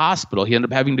from the hospital? He ended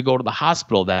up having to go to the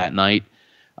hospital that night.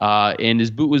 And his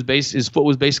foot was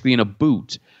basically in a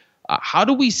boot. How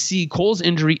do we see Cole's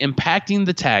injury impacting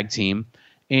the tag team?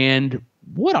 And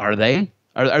what are they?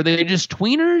 Are they just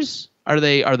tweeners? Are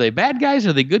they bad guys?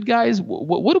 Are they good guys?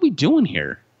 What are we doing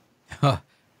here?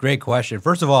 Great question.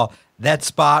 First of all, that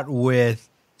spot with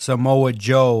Samoa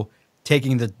Joe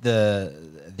taking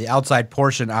the outside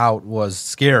portion out was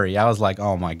scary. I was like,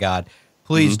 oh my God,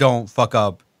 please don't fuck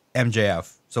up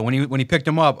MJF. So when he picked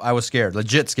him up, I was scared,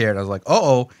 legit scared. I was like,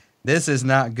 uh-oh, this is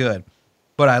not good.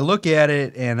 But I look at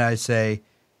it and I say,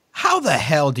 how the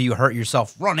hell do you hurt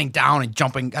yourself running down and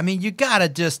jumping? I mean, you gotta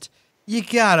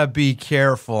be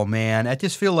careful, man. I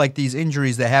just feel like these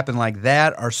injuries that happen like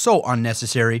that are so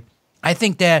unnecessary. I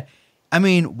think that,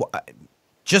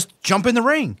 just jump in the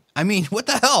ring. I mean, what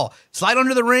the hell? Slide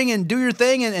under the ring and do your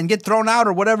thing and get thrown out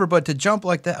or whatever. But to jump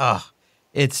like that,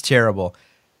 it's terrible.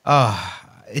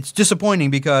 It's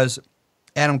disappointing because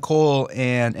Adam Cole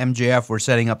and MJF were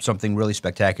setting up something really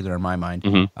spectacular in my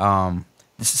mind.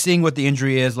 Seeing what the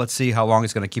injury is, let's see how long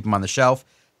it's going to keep him on the shelf.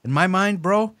 In my mind,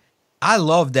 bro, I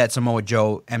loved that Samoa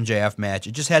Joe MJF match.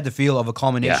 It just had the feel of a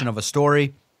culmination of a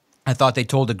story. I thought they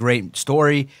told a great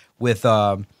story with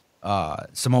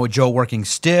Samoa Joe working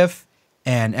stiff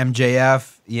And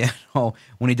MJF,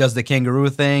 when he does the kangaroo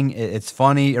thing, it's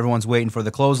funny. Everyone's waiting for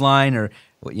the clothesline, or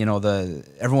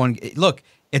look.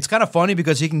 It's kind of funny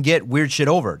because he can get weird shit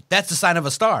over. That's the sign of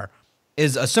a star.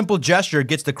 Is a simple gesture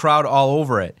gets the crowd all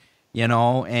over it,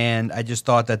 And I just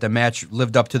thought that the match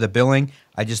lived up to the billing.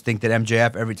 I just think that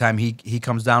MJF, every time he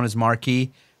comes down, is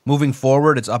marquee. Moving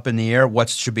forward, it's up in the air. What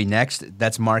should be next?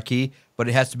 That's marquee, but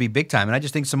it has to be big time. And I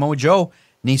just think Samoa Joe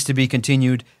needs to be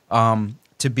continued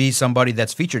to be somebody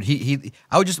that's featured.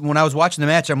 When I was watching the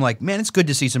match, I'm like, man, it's good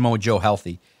to see Samoa Joe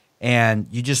healthy. And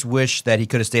you just wish that he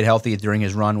could have stayed healthy during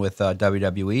his run with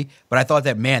WWE. But I thought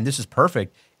that, man, this is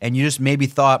perfect. And you just maybe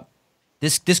thought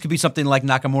this could be something like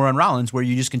Nakamura and Rollins, where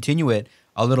you just continue it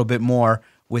a little bit more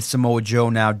with Samoa Joe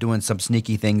now doing some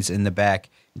sneaky things in the back.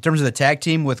 In terms of the tag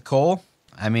team with Cole,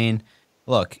 I mean,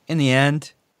 look, in the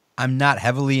end, I'm not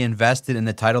heavily invested in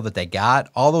the title that they got.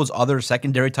 All those other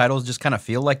secondary titles just kind of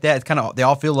feel like that. They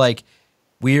all feel like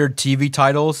weird TV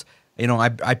titles.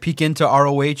 I peek into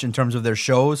ROH in terms of their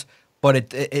shows,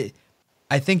 but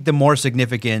I think the more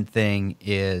significant thing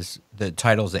is the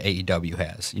titles that AEW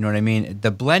has. You know what I mean?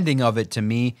 The blending of it, to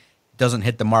me, doesn't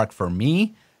hit the mark for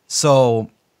me. So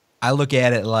I look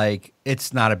at it like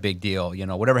it's not a big deal.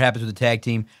 Whatever happens with the tag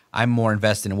team, I'm more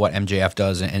invested in what MJF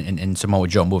does and Samoa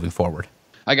Joe moving forward.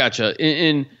 I gotcha.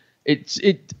 It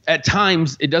at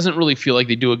times it doesn't really feel like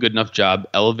they do a good enough job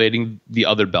elevating the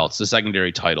other belts, the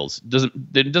secondary titles.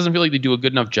 It doesn't feel like they do a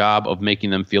good enough job of making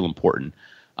them feel important.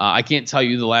 I can't tell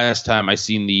you the last time I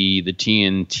seen the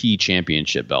TNT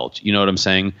Championship belt. You know what I'm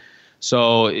saying?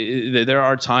 So there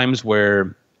are times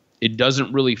where it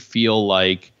doesn't really feel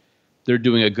like they're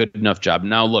doing a good enough job.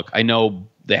 Now, look, I know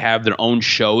they have their own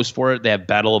shows for it. They have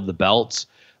Battle of the Belts,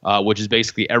 which is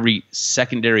basically every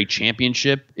secondary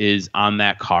championship is on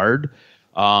that card.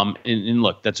 And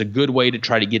look, that's a good way to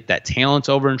try to get that talent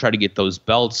over and try to get those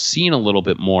belts seen a little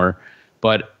bit more.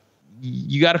 But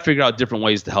you got to figure out different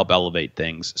ways to help elevate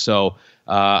things. So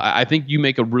I think you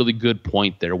make a really good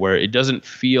point there, where it doesn't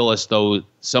feel as though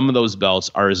some of those belts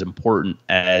are as important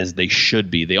as they should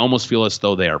be. They almost feel as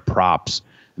though they are props.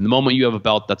 And the moment you have a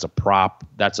belt that's a prop,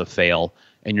 that's a fail,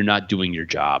 and you're not doing your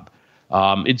job.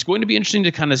 It's going to be interesting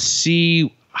to kind of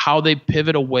see how they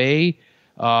pivot away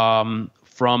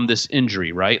from this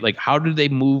injury, right? Like, how do they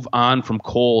move on from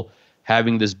Cole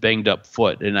having this banged up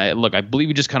foot? And I believe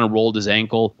he just kind of rolled his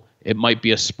ankle. It might be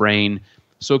a sprain.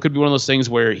 So it could be one of those things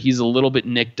where he's a little bit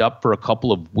nicked up for a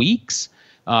couple of weeks.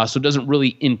 So it doesn't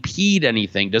really impede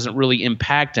anything, doesn't really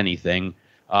impact anything.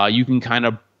 You can kind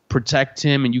of protect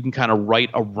him, and you can kind of write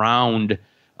around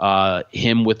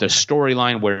him with a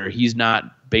storyline where he's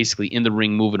not basically in the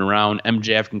ring moving around.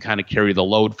 MJF can kind of carry the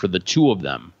load for the two of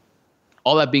them.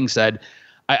 All that being said,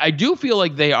 I do feel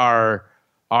like they are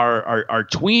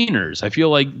tweeners. I feel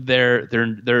like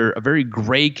they're a very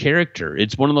gray character.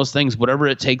 It's one of those things, whatever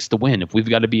it takes to win. If we've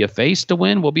got to be a face to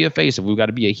win, we'll be a face. If we've got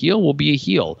to be a heel, we'll be a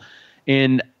heel.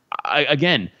 And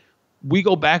again, we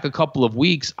go back a couple of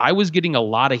weeks, I was getting a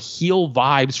lot of heel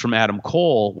vibes from Adam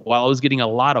Cole, while I was getting a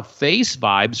lot of face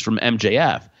vibes from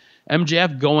MJF.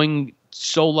 MJF going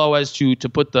so low as to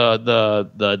put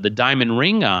the diamond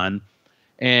ring on,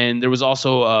 and there was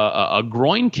also a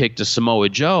groin kick to Samoa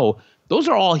Joe. Those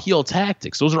are all heel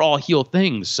tactics. Those are all heel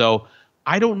things. So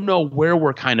I don't know where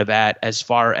we're kind of at as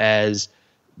far as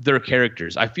their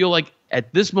characters. I feel like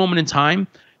at this moment in time,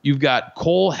 you've got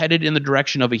Cole headed in the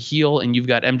direction of a heel, and you've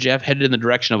got MJF headed in the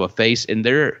direction of a face, and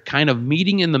they're kind of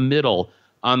meeting in the middle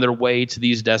on their way to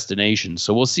these destinations.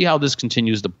 So we'll see how this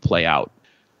continues to play out.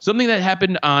 Something that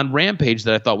happened on Rampage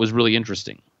that I thought was really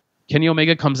interesting. Kenny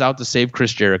Omega comes out to save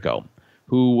Chris Jericho,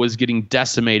 who was getting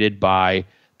decimated by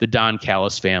the Don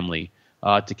Callis family.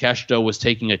 Takeshita was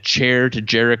taking a chair to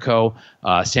Jericho.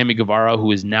 Sammy Guevara, who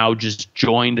has now just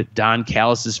joined Don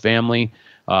Callis' family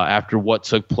after what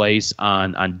took place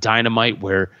on Dynamite,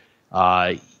 where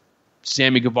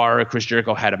Sammy Guevara, Chris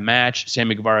Jericho had a match.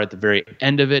 Sammy Guevara at the very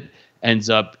end of it ends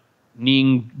up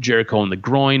kneeing Jericho in the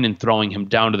groin and throwing him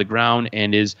down to the ground,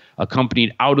 and is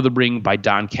accompanied out of the ring by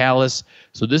Don Callis.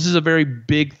 So this is a very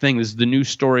big thing. This is the new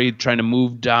story, trying to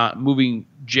moving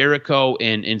Jericho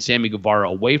and Sammy Guevara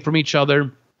away from each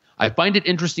other. I find it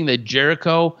interesting that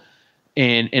Jericho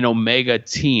and Omega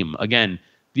team. Again,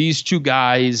 these two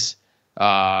guys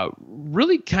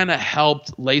really kind of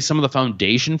helped lay some of the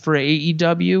foundation for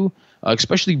AEW,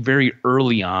 especially very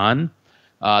early on.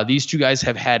 These two guys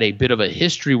have had a bit of a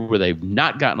history where they've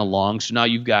not gotten along. So now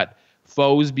you've got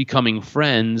foes becoming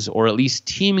friends, or at least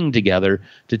teaming together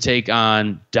to take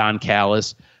on Don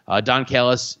Callis. Don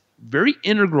Callis, very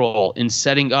integral in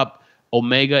setting up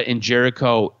Omega and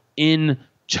Jericho in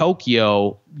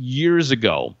Tokyo years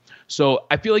ago. So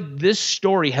I feel like this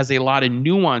story has a lot of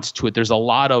nuance to it. There's a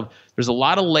lot of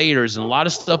layers and a lot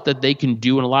of stuff that they can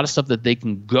do and a lot of stuff that they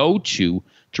can go to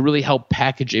really help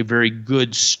package a very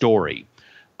good story.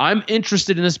 I'm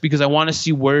interested in this because I want to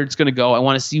see where it's going to go. I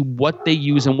want to see what they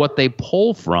use and what they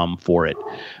pull from for it.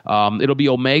 It'll be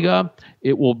Omega,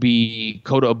 it will be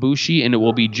Kota Ibushi, and it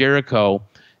will be Jericho,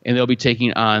 and they'll be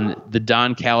taking on the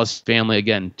Don Callis family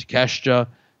again, Takeshita,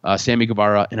 Sammy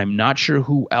Guevara, and I'm not sure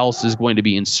who else is going to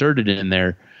be inserted in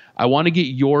there. I want to get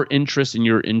your interest and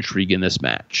your intrigue in this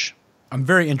match. I'm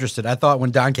very interested. I thought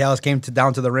when Don Callis came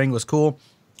down to the ring was cool.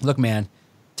 Look, man,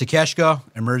 Takeshita,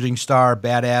 emerging star,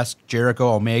 badass,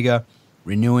 Jericho, Omega,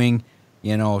 renewing,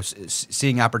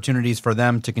 seeing opportunities for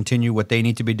them to continue what they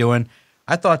need to be doing.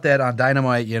 I thought that on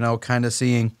Dynamite, kind of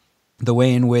seeing the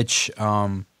way in which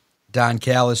Don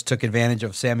Callis took advantage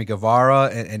of Sammy Guevara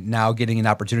and now getting an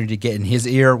opportunity to get in his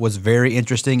ear was very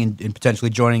interesting in potentially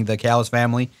joining the Callis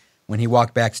family. When he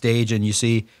walked backstage and you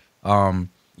see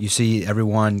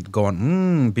everyone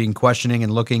going, being questioning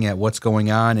and looking at what's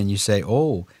going on, and you say,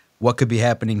 oh, what could be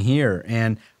happening here?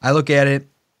 And I look at it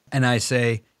and I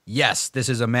say, yes, this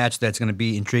is a match that's going to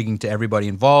be intriguing to everybody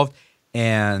involved.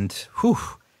 And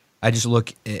I just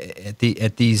look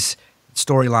at these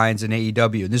storylines in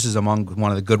AEW, and this is among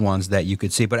one of the good ones that you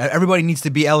could see. But everybody needs to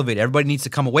be elevated. Everybody needs to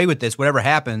come away with this, whatever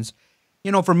happens.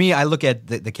 For me, I look at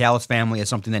the Callis family as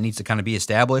something that needs to kind of be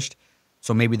established,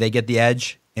 so maybe they get the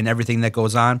edge in everything that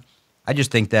goes on. I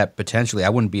just think that potentially I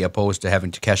wouldn't be opposed to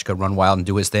having Takeshita run wild and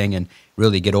do his thing and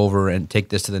really get over and take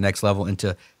this to the next level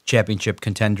into championship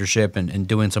contendership and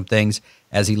doing some things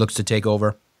as he looks to take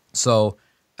over. So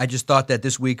I just thought that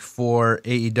this week for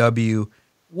AEW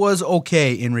was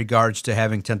okay in regards to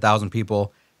having 10,000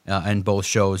 people in both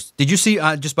shows. Did you see,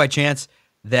 just by chance,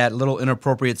 that little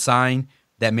inappropriate sign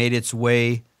that made its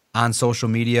way on social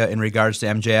media in regards to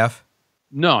MJF?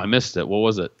 No, I missed it. What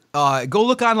was it? Go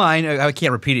look online. I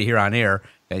can't repeat it here on air,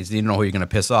 guys. You don't know who you're going to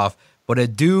piss off. But a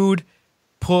dude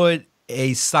put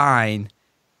a sign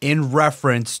in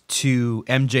reference to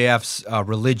MJF's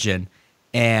religion,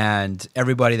 and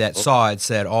everybody that saw it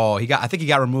said, I think he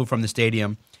got removed from the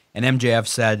stadium. And MJF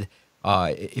said,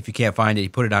 if you can't find it, he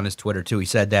put it on his Twitter too. He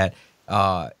said that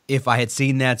if I had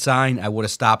seen that sign, I would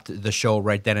have stopped the show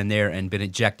right then and there and been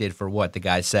ejected for what the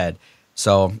guy said.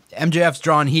 So MJF's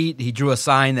drawing heat. He drew a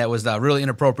sign that was really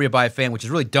inappropriate by a fan, which is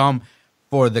really dumb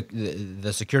for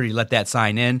the security to let that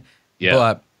sign in. Yeah.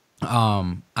 But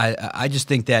I just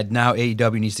think that now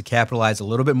AEW needs to capitalize a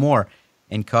little bit more.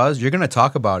 And cuz you're going to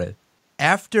talk about it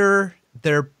after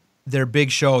their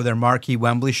big show, their marquee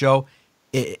Wembley show.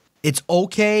 It's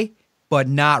okay, but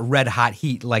not red hot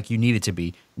heat like you need it to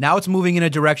be. Now it's moving in a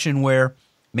direction where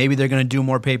maybe they're going to do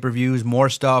more pay-per-views, more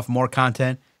stuff, more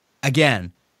content.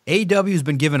 Again, AEW has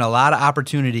been given a lot of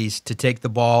opportunities to take the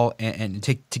ball and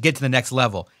to get to the next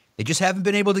level. They just haven't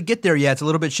been able to get there yet. It's a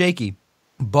little bit shaky.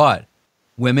 But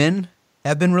women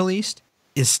have been released.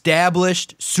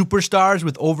 Established superstars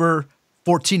with over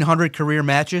 1,400 career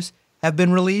matches have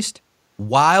been released.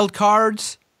 Wild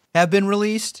cards have been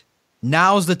released.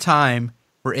 Now's the time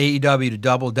for AEW to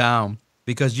double down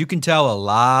because you can tell a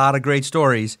lot of great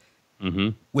stories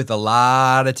with a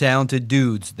lot of talented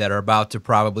dudes that are about to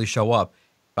probably show up.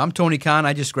 If I'm Tony Khan,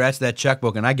 I just scratch that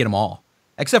checkbook and I get them all,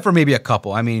 except for maybe a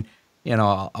couple. I mean,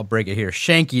 I'll break it here.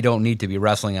 Shanky don't need to be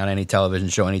wrestling on any television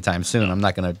show anytime soon. I'm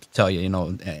not going to tell you,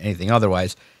 anything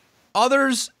otherwise.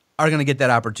 Others are going to get that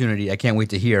opportunity. I can't wait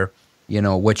to hear,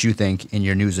 what you think in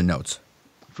your news and notes.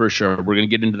 For sure. We're going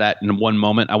to get into that in one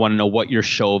moment. I want to know what your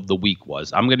show of the week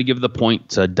was. I'm going to give the point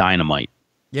to Dynamite.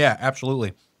 Yeah,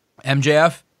 absolutely.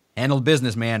 MJF handled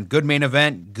business, man. Good main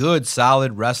event, good,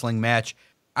 solid wrestling match.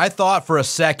 I thought for a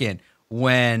second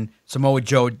when Samoa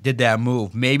Joe did that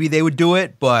move, maybe they would do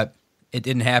it, but it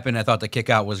didn't happen. I thought the kick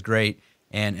out was great,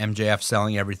 and MJF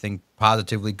selling everything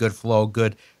positively, good flow,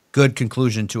 good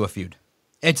conclusion to a feud.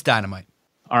 It's Dynamite.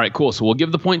 All right, cool. So we'll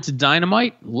give the point to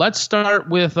Dynamite. Let's start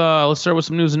with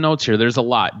some news and notes here. There's a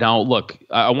lot. Now, look,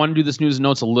 I want to do this news and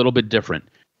notes a little bit different.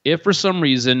 If for some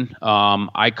reason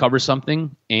I cover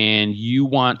something and you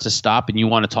want to stop and you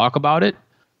want to talk about it,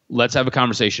 let's have a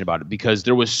conversation about it because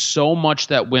there was so much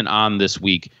that went on this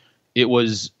week. It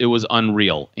was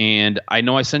unreal. And I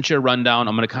know I sent you a rundown.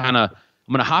 I'm going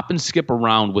to hop and skip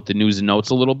around with the news and notes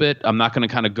a little bit. I'm not going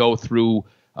to kind of go through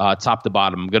top to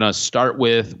bottom. I'm going to start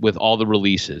with all the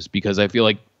releases because I feel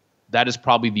like that is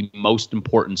probably the most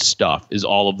important stuff is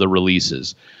all of the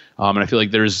releases. And I feel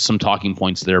like there's some talking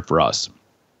points there for us.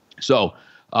 So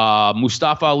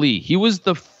Mustafa Ali, he was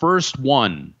the first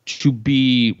one to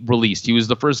be released. He was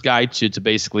the first guy to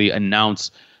basically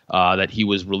announce that he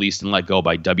was released and let go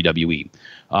by WWE.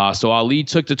 So Ali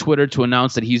took to Twitter to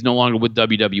announce that he's no longer with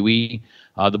WWE.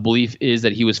 The belief is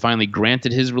that he was finally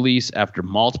granted his release after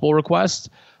multiple requests.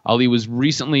 Ali was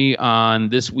recently on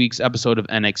this week's episode of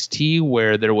NXT,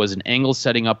 where there was an angle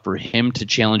setting up for him to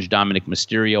challenge Dominic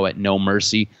Mysterio at No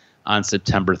Mercy on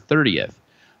September 30th.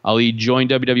 Ali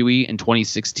joined WWE in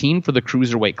 2016 for the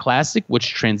Cruiserweight Classic,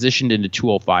 which transitioned into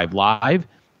 205 Live.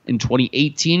 In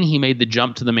 2018, he made the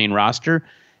jump to the main roster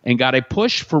and got a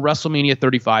push for WrestleMania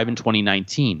 35 in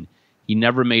 2019. He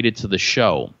never made it to the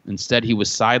show. Instead, he was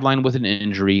sidelined with an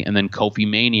injury, and then Kofi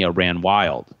Mania ran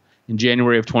wild. In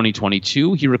January of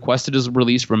 2022, he requested his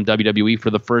release from WWE for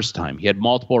the first time. He had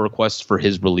multiple requests for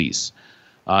his release.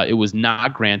 It was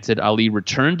not granted. Ali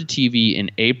returned to TV in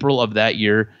April of that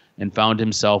year and by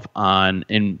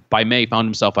May found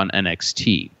himself on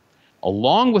NXT.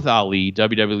 Along with Ali,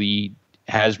 WWE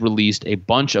has released a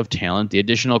bunch of talent. The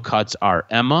additional cuts are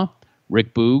Emma,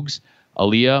 Rick Boogs,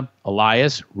 Aaliyah,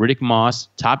 Elias, Riddick Moss,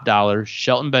 Top Dollar,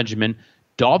 Shelton Benjamin,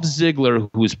 Dolph Ziggler,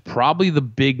 who is probably the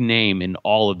big name in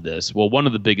all of this. Well, one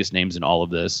of the biggest names in all of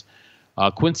this.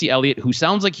 Quincy Elliott, who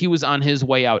sounds like he was on his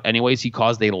way out anyways. He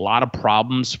caused a lot of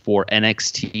problems for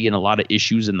NXT and a lot of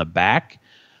issues in the back.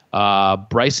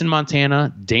 Bryson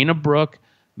Montana, Dana Brooke,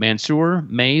 Mansoor,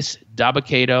 Mace,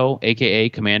 Dabakato, a.k.a.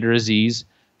 Commander Aziz,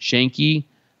 Shanky,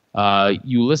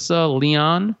 Ulyssa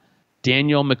Leon,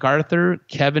 Daniel MacArthur,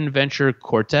 Kevin Venture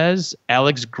Cortez,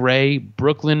 Alex Gray,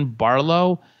 Brooklyn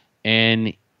Barlow,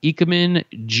 and Ikemen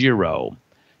Jiro.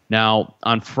 Now,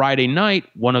 on Friday night,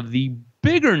 one of the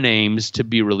bigger names to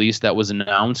be released that was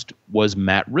announced was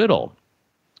Matt Riddle,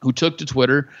 who took to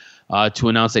Twitter to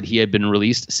announce that he had been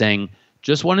released, saying,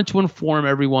 "Just wanted to inform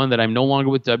everyone that I'm no longer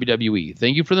with WWE.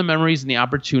 Thank you for the memories and the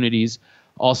opportunities.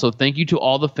 Also, thank you to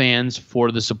all the fans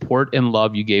for the support and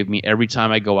love you gave me every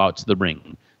time I go out to the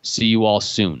ring. See you all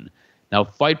soon." Now,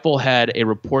 Fightful had a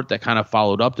report that kind of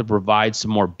followed up to provide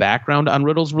some more background on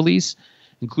Riddle's release,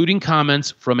 including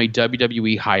comments from a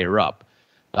WWE higher-up.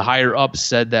 The higher-up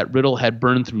said that Riddle had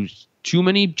burned through too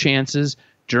many chances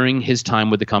during his time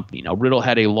with the company. Now, Riddle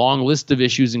had a long list of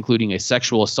issues, including a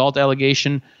sexual assault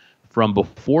allegation from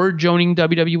before joining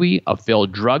WWE, a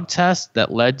failed drug test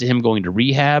that led to him going to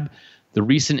rehab, the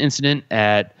recent incident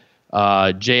at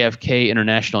JFK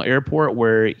International Airport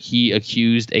where he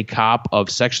accused a cop of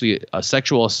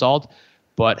sexual assault,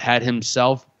 but had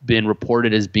himself been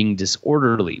reported as being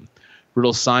disorderly.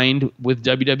 Riddle signed with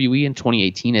WWE in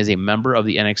 2018 as a member of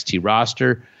the NXT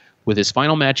roster, with his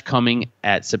final match coming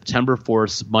at September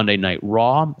 4th's Monday Night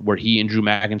Raw, where he and Drew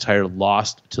McIntyre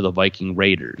lost to the Viking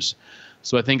Raiders.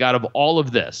 So I think out of all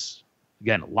of this,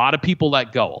 again, a lot of people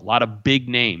let go, a lot of big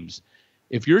names.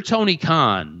 If you're Tony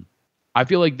Khan, I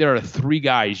feel like there are three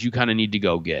guys you kind of need to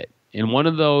go get. And one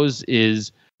of those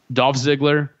is Dolph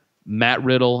Ziggler, Matt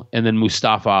Riddle, and then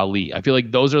Mustafa Ali. I feel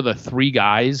like those are the three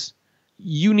guys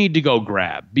you need to go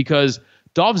grab, because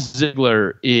Dolph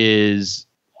Ziggler is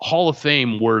Hall of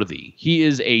Fame worthy. He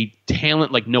is a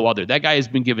talent like no other. That guy has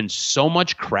been given so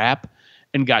much crap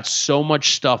and got so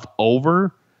much stuff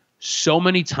over so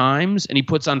many times, and he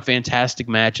puts on fantastic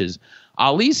matches.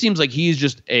 Ali seems like he's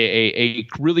just a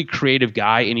really creative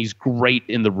guy, and he's great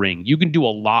in the ring. You can do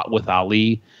a lot with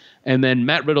Ali. And then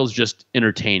Matt Riddle's just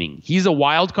entertaining. He's a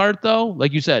wild card, though.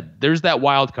 Like you said, there's that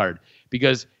wild card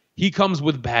because he comes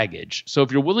with baggage. So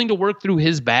if you're willing to work through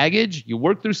his baggage, you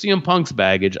work through CM Punk's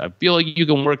baggage. I feel like you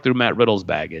can work through Matt Riddle's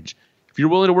baggage. If you're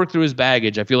willing to work through his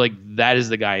baggage, I feel like that is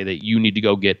the guy that you need to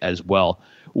go get as well.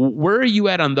 Where are you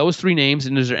at on those three names?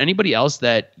 And is there anybody else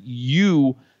that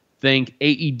you think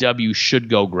AEW should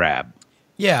go grab?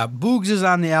 Yeah, Boogs is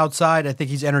on the outside. I think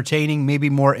he's entertaining, maybe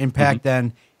more impact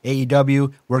than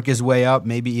AEW. Work his way up,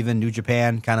 maybe even New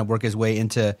Japan, kind of work his way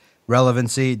into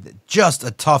relevancy. Just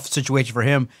a tough situation for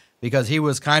him because he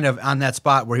was kind of on that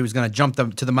spot where he was going to jump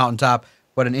to the mountaintop,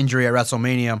 but an injury at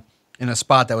WrestleMania in a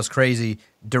spot that was crazy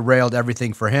derailed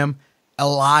everything for him.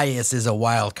 Elias is a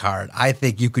wild card. I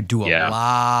think you could do a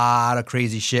lot of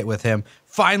crazy shit with him.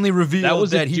 Finally revealed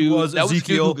that he was Ezekiel. That was a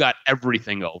dude who got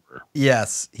everything over.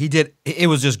 Yes, he did. It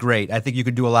was just great. I think you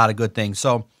could do a lot of good things.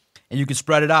 So, and you could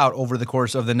spread it out over the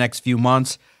course of the next few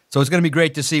months. So it's going to be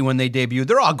great to see when they debut.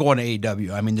 They're all going to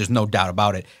AEW. I mean, there's no doubt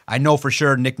about it. I know for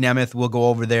sure Nick Nemeth will go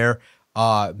over there,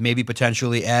 maybe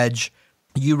potentially Edge.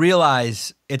 You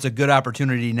realize it's a good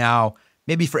opportunity now,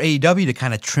 maybe for AEW to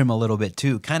kind of trim a little bit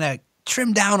too, kind of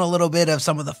trim down a little bit of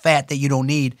some of the fat that you don't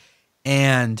need.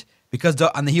 And because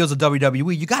on the heels of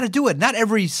WWE, you got to do it. Not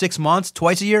every 6 months,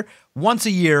 twice a year. Once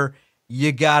a year,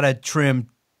 you got to trim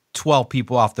 12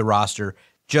 people off the roster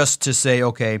just to say,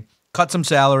 okay, cut some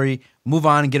salary, move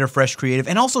on and get a fresh creative.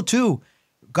 And also, too,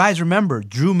 guys, remember,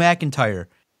 Drew McIntyre,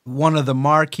 one of the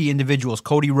marquee individuals,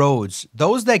 Cody Rhodes,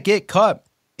 those that get cut,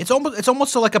 it's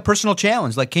almost like a personal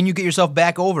challenge. Like, can you get yourself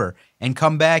back over and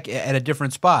come back at a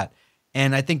different spot?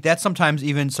 And I think that sometimes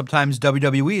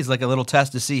WWE is like a little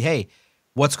test to see, hey,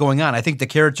 what's going on? I think the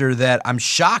character that I'm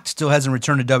shocked still hasn't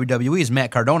returned to WWE is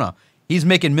Matt Cardona. He's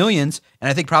making millions, and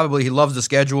I think probably he loves the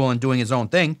schedule and doing his own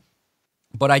thing.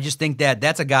 But I just think that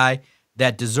that's a guy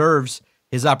that deserves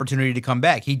his opportunity to come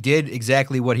back. He did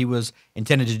exactly what he was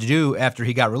intended to do after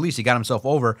he got released. He got himself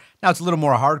over. Now it's a little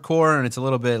more hardcore, and it's a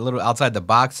little outside the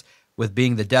box with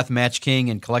being the deathmatch king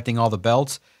and collecting all the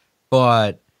belts.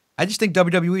 But I just think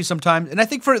WWE sometimes, and I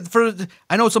think for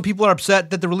I know some people are upset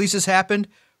that the releases happened.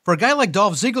 For a guy like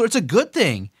Dolph Ziggler, it's a good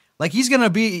thing. Like, he's going to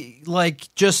be like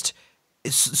just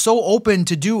so open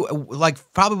to do like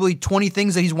probably 20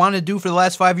 things that he's wanted to do for the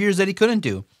last 5 years that he couldn't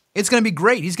do. It's going to be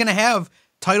great. He's going to have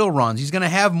title runs. He's going to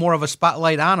have more of a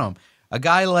spotlight on him. A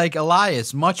guy like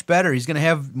Elias, much better. He's going to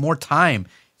have more time.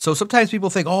 So sometimes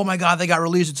people think, oh my God, they got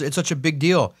released. It's such a big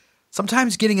deal.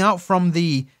 Sometimes getting out from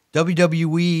the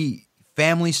WWE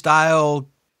family style,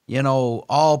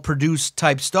 all produced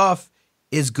type stuff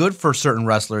is good for certain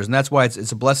wrestlers. And that's why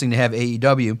it's a blessing to have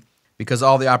AEW, because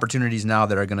all the opportunities now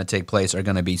that are going to take place are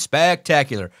going to be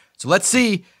spectacular. So let's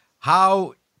see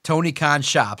how Tony Khan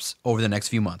shops over the next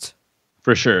few months.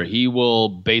 For sure. He will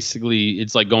basically,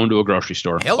 it's like going to a grocery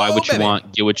store. Hello, buy what baby. you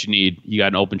want, get what you need. You got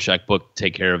an open checkbook,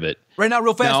 take care of it. Right now,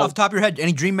 real fast, off the top of your head,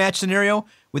 any dream match scenario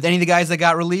with any of the guys that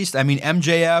got released? I mean,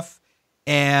 MJF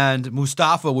and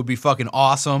Mustafa would be fucking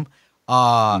awesome.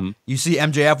 You see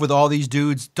MJF with all these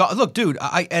dudes. Look, dude,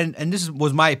 and this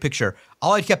was my picture.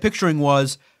 All I kept picturing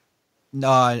was,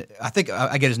 I think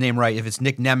I get his name right. If it's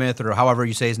Nick Nemeth or however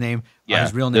you say his name,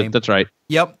 his real name. That's right.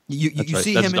 Yep. You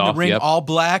see him in the ring, all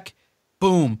black.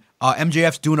 Boom.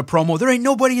 MJF's doing a promo. There ain't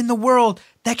nobody in the world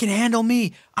that can handle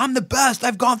me. I'm the best.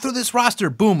 I've gone through this roster.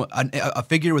 Boom. A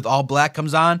figure with all black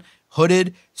comes on,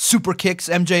 hooded, super kicks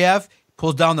MJF,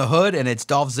 pulls down the hood, and it's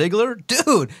Dolph Ziggler.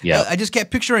 Dude, yeah. I just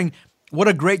kept picturing what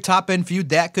a great top-end feud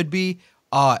that could be.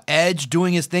 Edge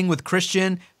doing his thing with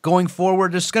Christian going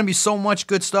forward. There's going to be so much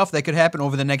good stuff that could happen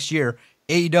over the next year.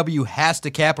 AEW has to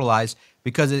capitalize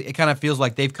because it kind of feels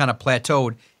like they've kind of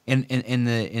plateaued in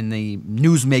the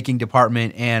news making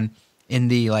department and in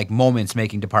the like moments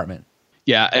making department.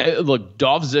 Yeah, look,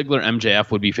 Dolph Ziggler, MJF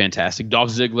would be fantastic.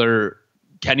 Dolph Ziggler,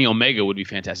 Kenny Omega would be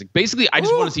fantastic. Basically, I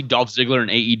just want to see Dolph Ziggler in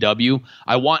AEW.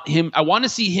 I want to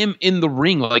see him in the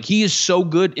ring. Like, he is so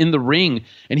good in the ring,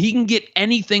 and he can get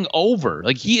anything over.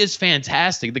 Like, he is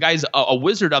fantastic. The guy's a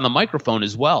wizard on the microphone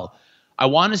as well. I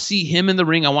want to see him in the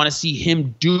ring. I want to see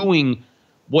him doing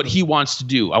what he wants to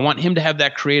do. I want him to have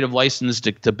that creative license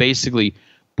to basically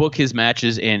book his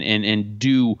matches and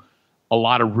do a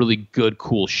lot of really good,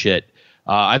 cool shit.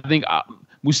 I think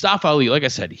Mustafa Ali, like I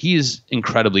said, he is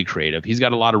incredibly creative. He's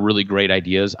got a lot of really great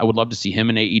ideas. I would love to see him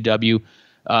in AEW.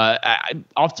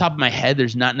 Off the top of my head,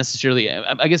 there's not necessarily...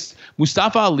 I guess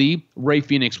Mustafa Ali, Rey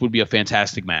Fenix would be a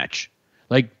fantastic match.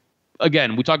 Like,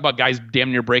 again, we talk about guys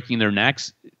damn near breaking their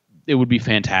necks. It would be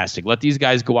fantastic. Let these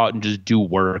guys go out and just do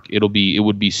work. It would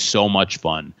be so much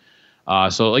fun.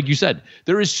 So like you said,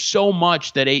 there is so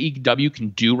much that AEW can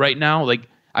do right now. Like,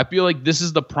 I feel like this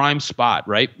is the prime spot,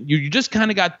 right? You just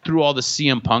kind of got through all the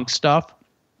CM Punk stuff.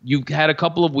 You've had a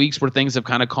couple of weeks where things have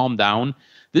kind of calmed down.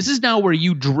 This is now where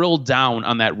you drill down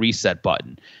on that reset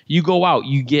button. You go out,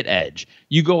 you get Edge.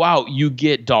 You go out, you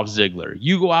get Dolph Ziggler.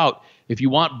 You go out, if you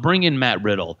want, bring in Matt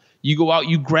Riddle. You go out,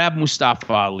 you grab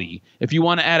Mustafa Ali. If you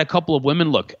want to add a couple of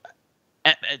women, look,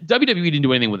 WWE didn't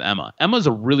do anything with Emma. Emma's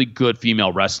a really good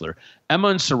female wrestler. Emma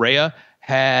and Saraya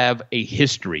have a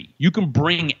history. You can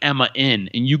bring Emma in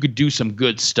and you could do some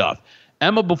good stuff.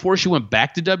 Emma, before she went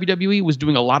back to WWE, was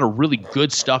doing a lot of really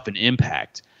good stuff in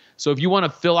Impact. So if you want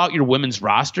to fill out your women's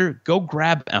roster, go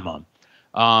grab Emma.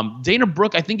 Dana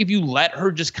Brooke, I think if you let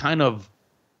her just kind of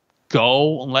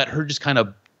go and let her just kind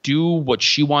of do what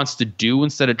she wants to do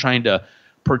instead of trying to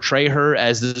portray her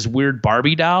as this weird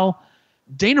Barbie doll,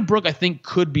 Dana Brooke, I think,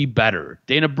 could be better.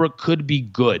 Dana Brooke could be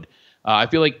good. I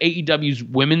feel like AEW's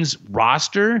women's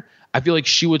roster, I feel like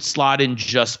she would slot in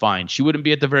just fine. She wouldn't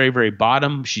be at the very, very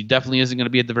bottom. She definitely isn't going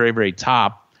to be at the very, very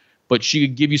top, but she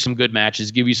could give you some good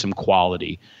matches, give you some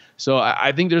quality. So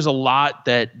I think there's a lot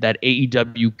that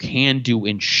AEW can do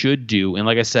and should do. And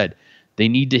like I said, they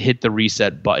need to hit the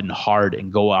reset button hard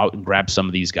and go out and grab some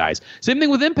of these guys. Same thing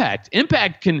with Impact.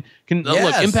 Impact can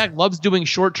look. Impact loves doing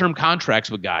short-term contracts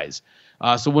with guys.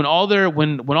 So when all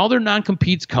their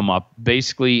non-competes come up,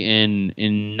 basically in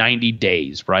 90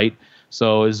 days, right?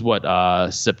 So is what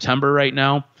September right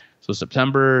now. So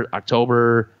September,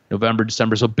 October, November,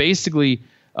 December. So basically,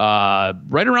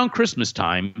 right around Christmas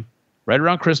time,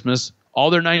 all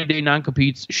their 90-day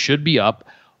non-competes should be up.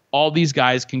 All these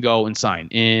guys can go and sign.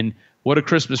 And what a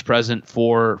Christmas present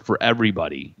for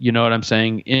everybody. You know what I'm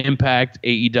saying? Impact,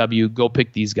 AEW, go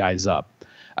pick these guys up.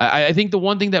 I think the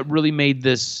one thing that really made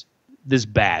this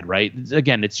bad, right?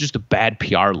 Again, it's just a bad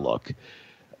PR look.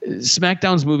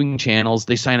 SmackDown's moving channels.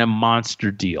 They sign a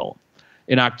monster deal.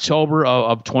 In October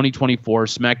of 2024,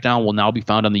 SmackDown will now be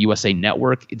found on the USA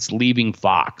Network. It's leaving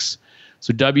Fox.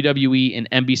 So WWE and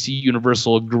NBC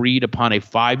Universal agreed upon a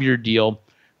 5-year deal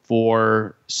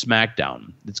for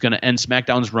SmackDown. It's going to end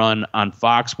SmackDown's run on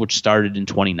Fox, which started in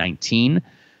 2019.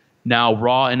 Now,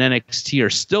 Raw and NXT are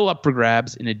still up for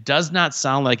grabs, and it does not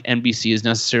sound like NBC is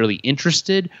necessarily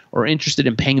interested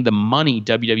in paying the money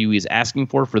WWE is asking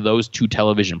for those two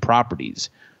television properties.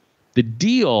 The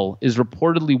deal is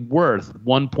reportedly worth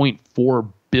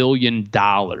 $1.4 billion.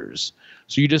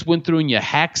 So you just went through and you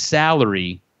hacked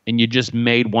salary, and you just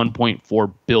made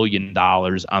 $1.4 billion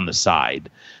on the side.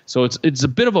 So it's a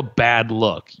bit of a bad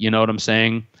look. You know what I'm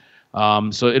saying?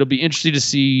 So it'll be interesting to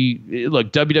see.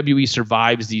 Look, WWE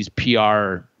survives these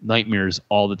PR nightmares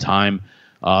all the time.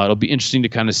 It'll be interesting to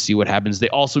kind of see what happens. They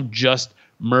also just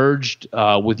merged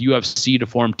with UFC to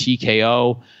form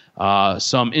TKO.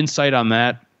 Some insight on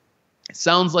that. It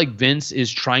sounds like Vince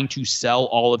is trying to sell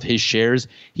all of his shares.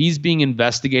 He's being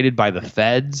investigated by the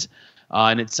feds.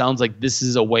 And it sounds like this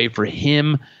is a way for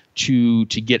him to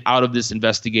get out of this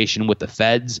investigation with the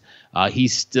feds. He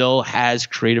still has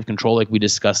creative control, like we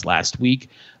discussed last week.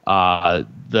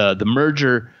 The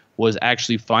merger was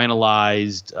actually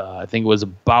finalized, I think it was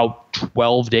about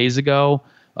 12 days ago,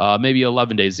 maybe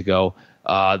 11 days ago,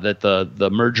 that the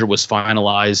merger was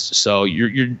finalized. So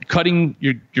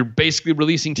you're basically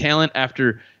releasing talent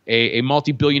after a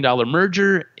multi-billion-dollar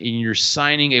merger, and you're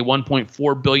signing a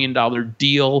 $1.4 billion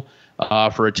deal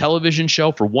for a television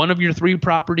show for one of your 3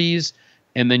 properties,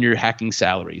 and then you're hacking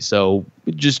salary. So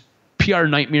just PR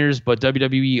nightmares, but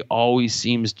WWE always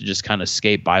seems to just kind of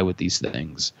skate by with these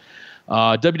things.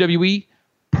 WWE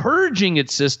purging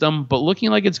its system, but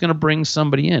looking like it's going to bring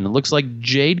somebody in. It looks like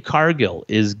Jade Cargill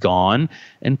is gone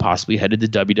and possibly headed to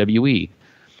WWE.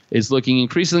 It's looking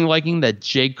increasingly liking that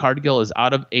Jade Cargill is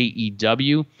out of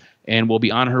AEW and will be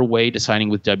on her way to signing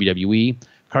with WWE.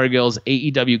 Cargill's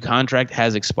AEW contract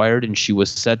has expired, and she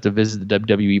was set to visit the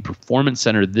WWE Performance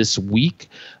Center this week.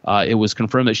 It was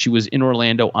confirmed that she was in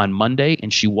Orlando on Monday,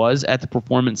 and she was at the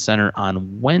Performance Center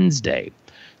on Wednesday.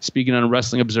 Speaking on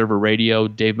Wrestling Observer Radio,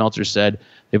 Dave Meltzer said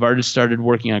they've already started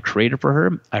working on creative for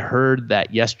her. I heard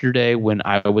that yesterday when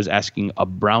I was asking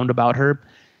Brown about her.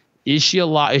 Is she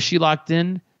locked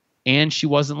in? And she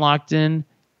wasn't locked in,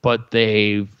 but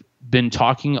they've been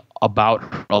talking about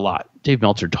her a lot. Dave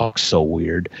Meltzer talks so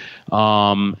weird.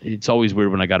 It's always weird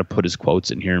when I got to put his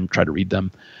quotes in here and try to read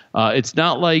them. It's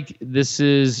not like this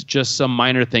is just some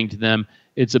minor thing to them.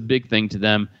 It's a big thing to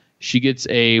them. She gets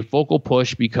a focal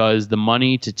push because the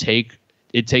money it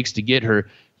takes to get her,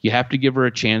 you have to give her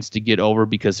a chance to get over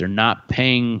because they're not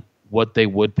paying what they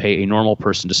would pay a normal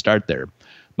person to start there.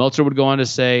 Meltzer would go on to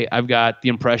say, I've got the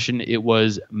impression it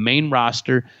was main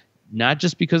roster, not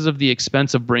just because of the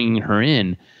expense of bringing her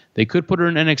in. They could put her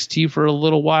in NXT for a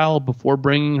little while before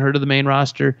bringing her to the main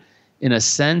roster. In a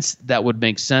sense, that would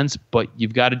make sense, but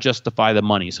you've got to justify the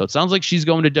money. So it sounds like she's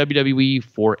going to WWE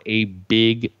for a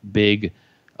big, big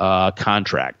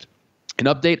contract. An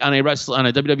update on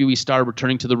a WWE star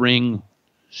returning to the ring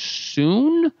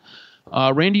soon.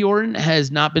 Randy Orton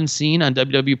has not been seen on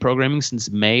WWE programming since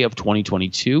May of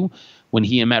 2022 when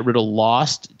he and Matt Riddle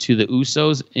lost to the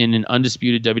Usos in an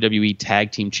undisputed WWE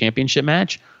Tag Team Championship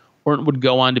match. Orton would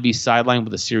go on to be sidelined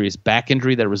with a serious back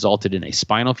injury that resulted in a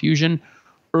spinal fusion.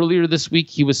 Earlier this week,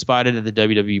 he was spotted at the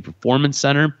WWE Performance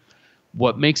Center.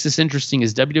 What makes this interesting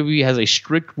is WWE has a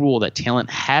strict rule that talent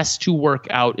has to work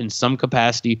out in some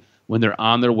capacity when they're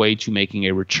on their way to making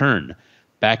a return.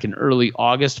 Back in early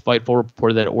August, Fightful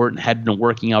reported that Orton had been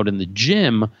working out in the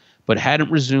gym, but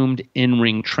hadn't resumed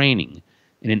in-ring training.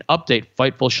 In an update,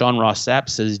 Fightful Sean Ross Sapp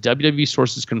says WWE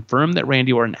sources confirmed that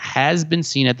Randy Orton has been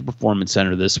seen at the Performance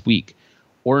Center this week.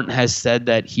 Orton has said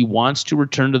that he wants to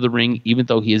return to the ring, even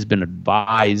though he has been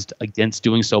advised against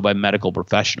doing so by medical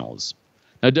professionals.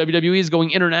 Now, WWE is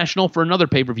going international for another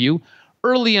pay-per-view.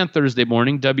 Early on Thursday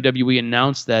morning, WWE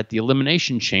announced that the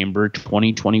Elimination Chamber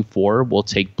 2024 will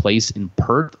take place in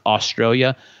Perth,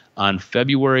 Australia on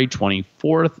February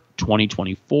 24th,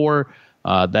 2024.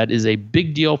 That is a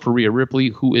big deal for Rhea Ripley,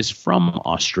 who is from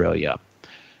Australia.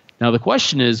 Now, the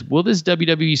question is, will this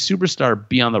WWE superstar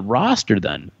be on the roster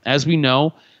then? As we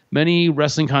know, many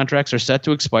wrestling contracts are set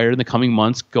to expire in the coming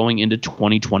months going into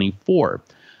 2024.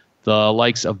 The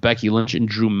likes of Becky Lynch and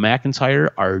Drew McIntyre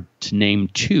are to name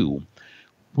 2.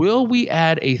 Will we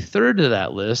add a third to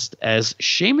that list, as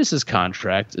Sheamus's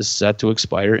contract is set to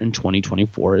expire in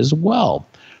 2024 as well?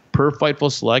 Per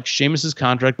Fightful Select, Sheamus's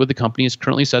contract with the company is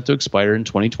currently set to expire in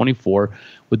 2024,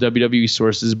 with WWE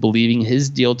sources believing his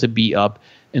deal to be up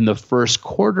in the first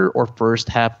quarter or first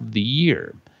half of the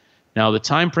year. Now, the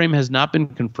time frame has not been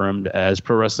confirmed, as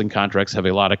pro wrestling contracts have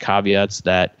a lot of caveats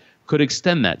that could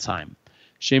extend that time.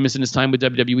 Sheamus in his time with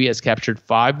WWE has captured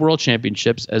 5 world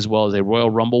championships, as well as a Royal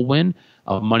Rumble win,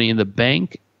 a Money in the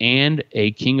Bank, and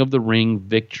a King of the Ring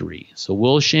victory. So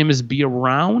will Sheamus be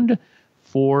around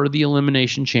for the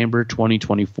Elimination Chamber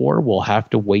 2024? We'll have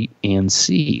to wait and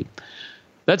see.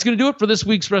 That's going to do it for this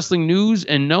week's wrestling news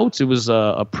and notes. It was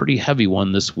a pretty heavy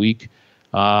one this week.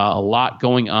 A lot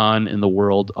going on in the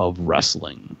world of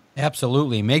wrestling.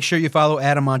 Absolutely. Make sure you follow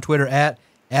Adam on Twitter at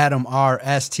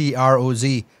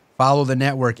AdamRSTROZ. Follow the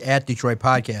network at Detroit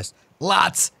Podcast.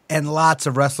 Lots and lots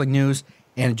of wrestling news,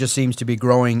 and it just seems to be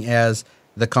growing as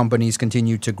the companies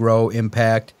continue to grow.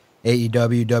 Impact,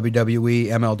 AEW, WWE,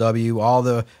 MLW, all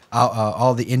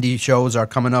the indie shows are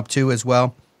coming up too as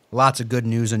well. Lots of good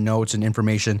news and notes and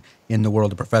information in the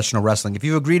world of professional wrestling. If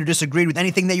you agreed or disagreed with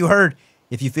anything that you heard,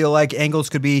 if you feel like angles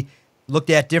could be looked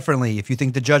at differently, if you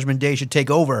think the Judgment Day should take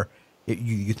over,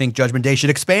 you think Judgment Day should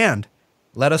expand,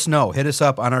 let us know. Hit us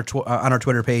up on our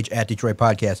Twitter page at Detroit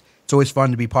Podcast. It's always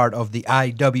fun to be part of the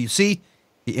IWC,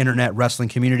 the Internet Wrestling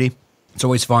Community. It's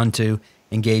always fun to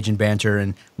engage in banter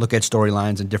and look at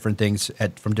storylines and different things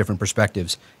from different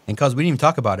perspectives. And because we didn't even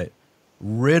talk about it,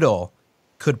 Riddle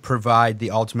could provide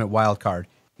the ultimate wild card.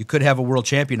 You could have a world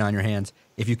champion on your hands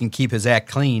if you can keep his act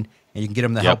clean and you can get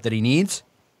him the help that he needs.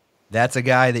 That's a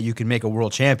guy that you can make a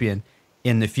world champion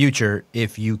in the future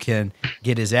if you can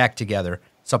get his act together.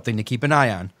 Something to keep an eye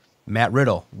on. Matt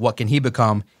Riddle, what can he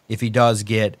become if he does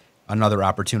get another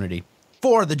opportunity?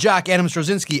 For the Jock, Adam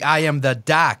Strozinski, I am the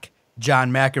Doc,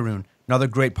 John Macaroon. Another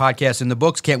great podcast in the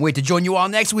books. Can't wait to join you all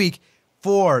next week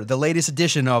for the latest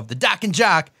edition of the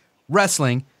DocNJock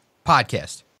Wrestling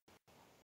Podcast.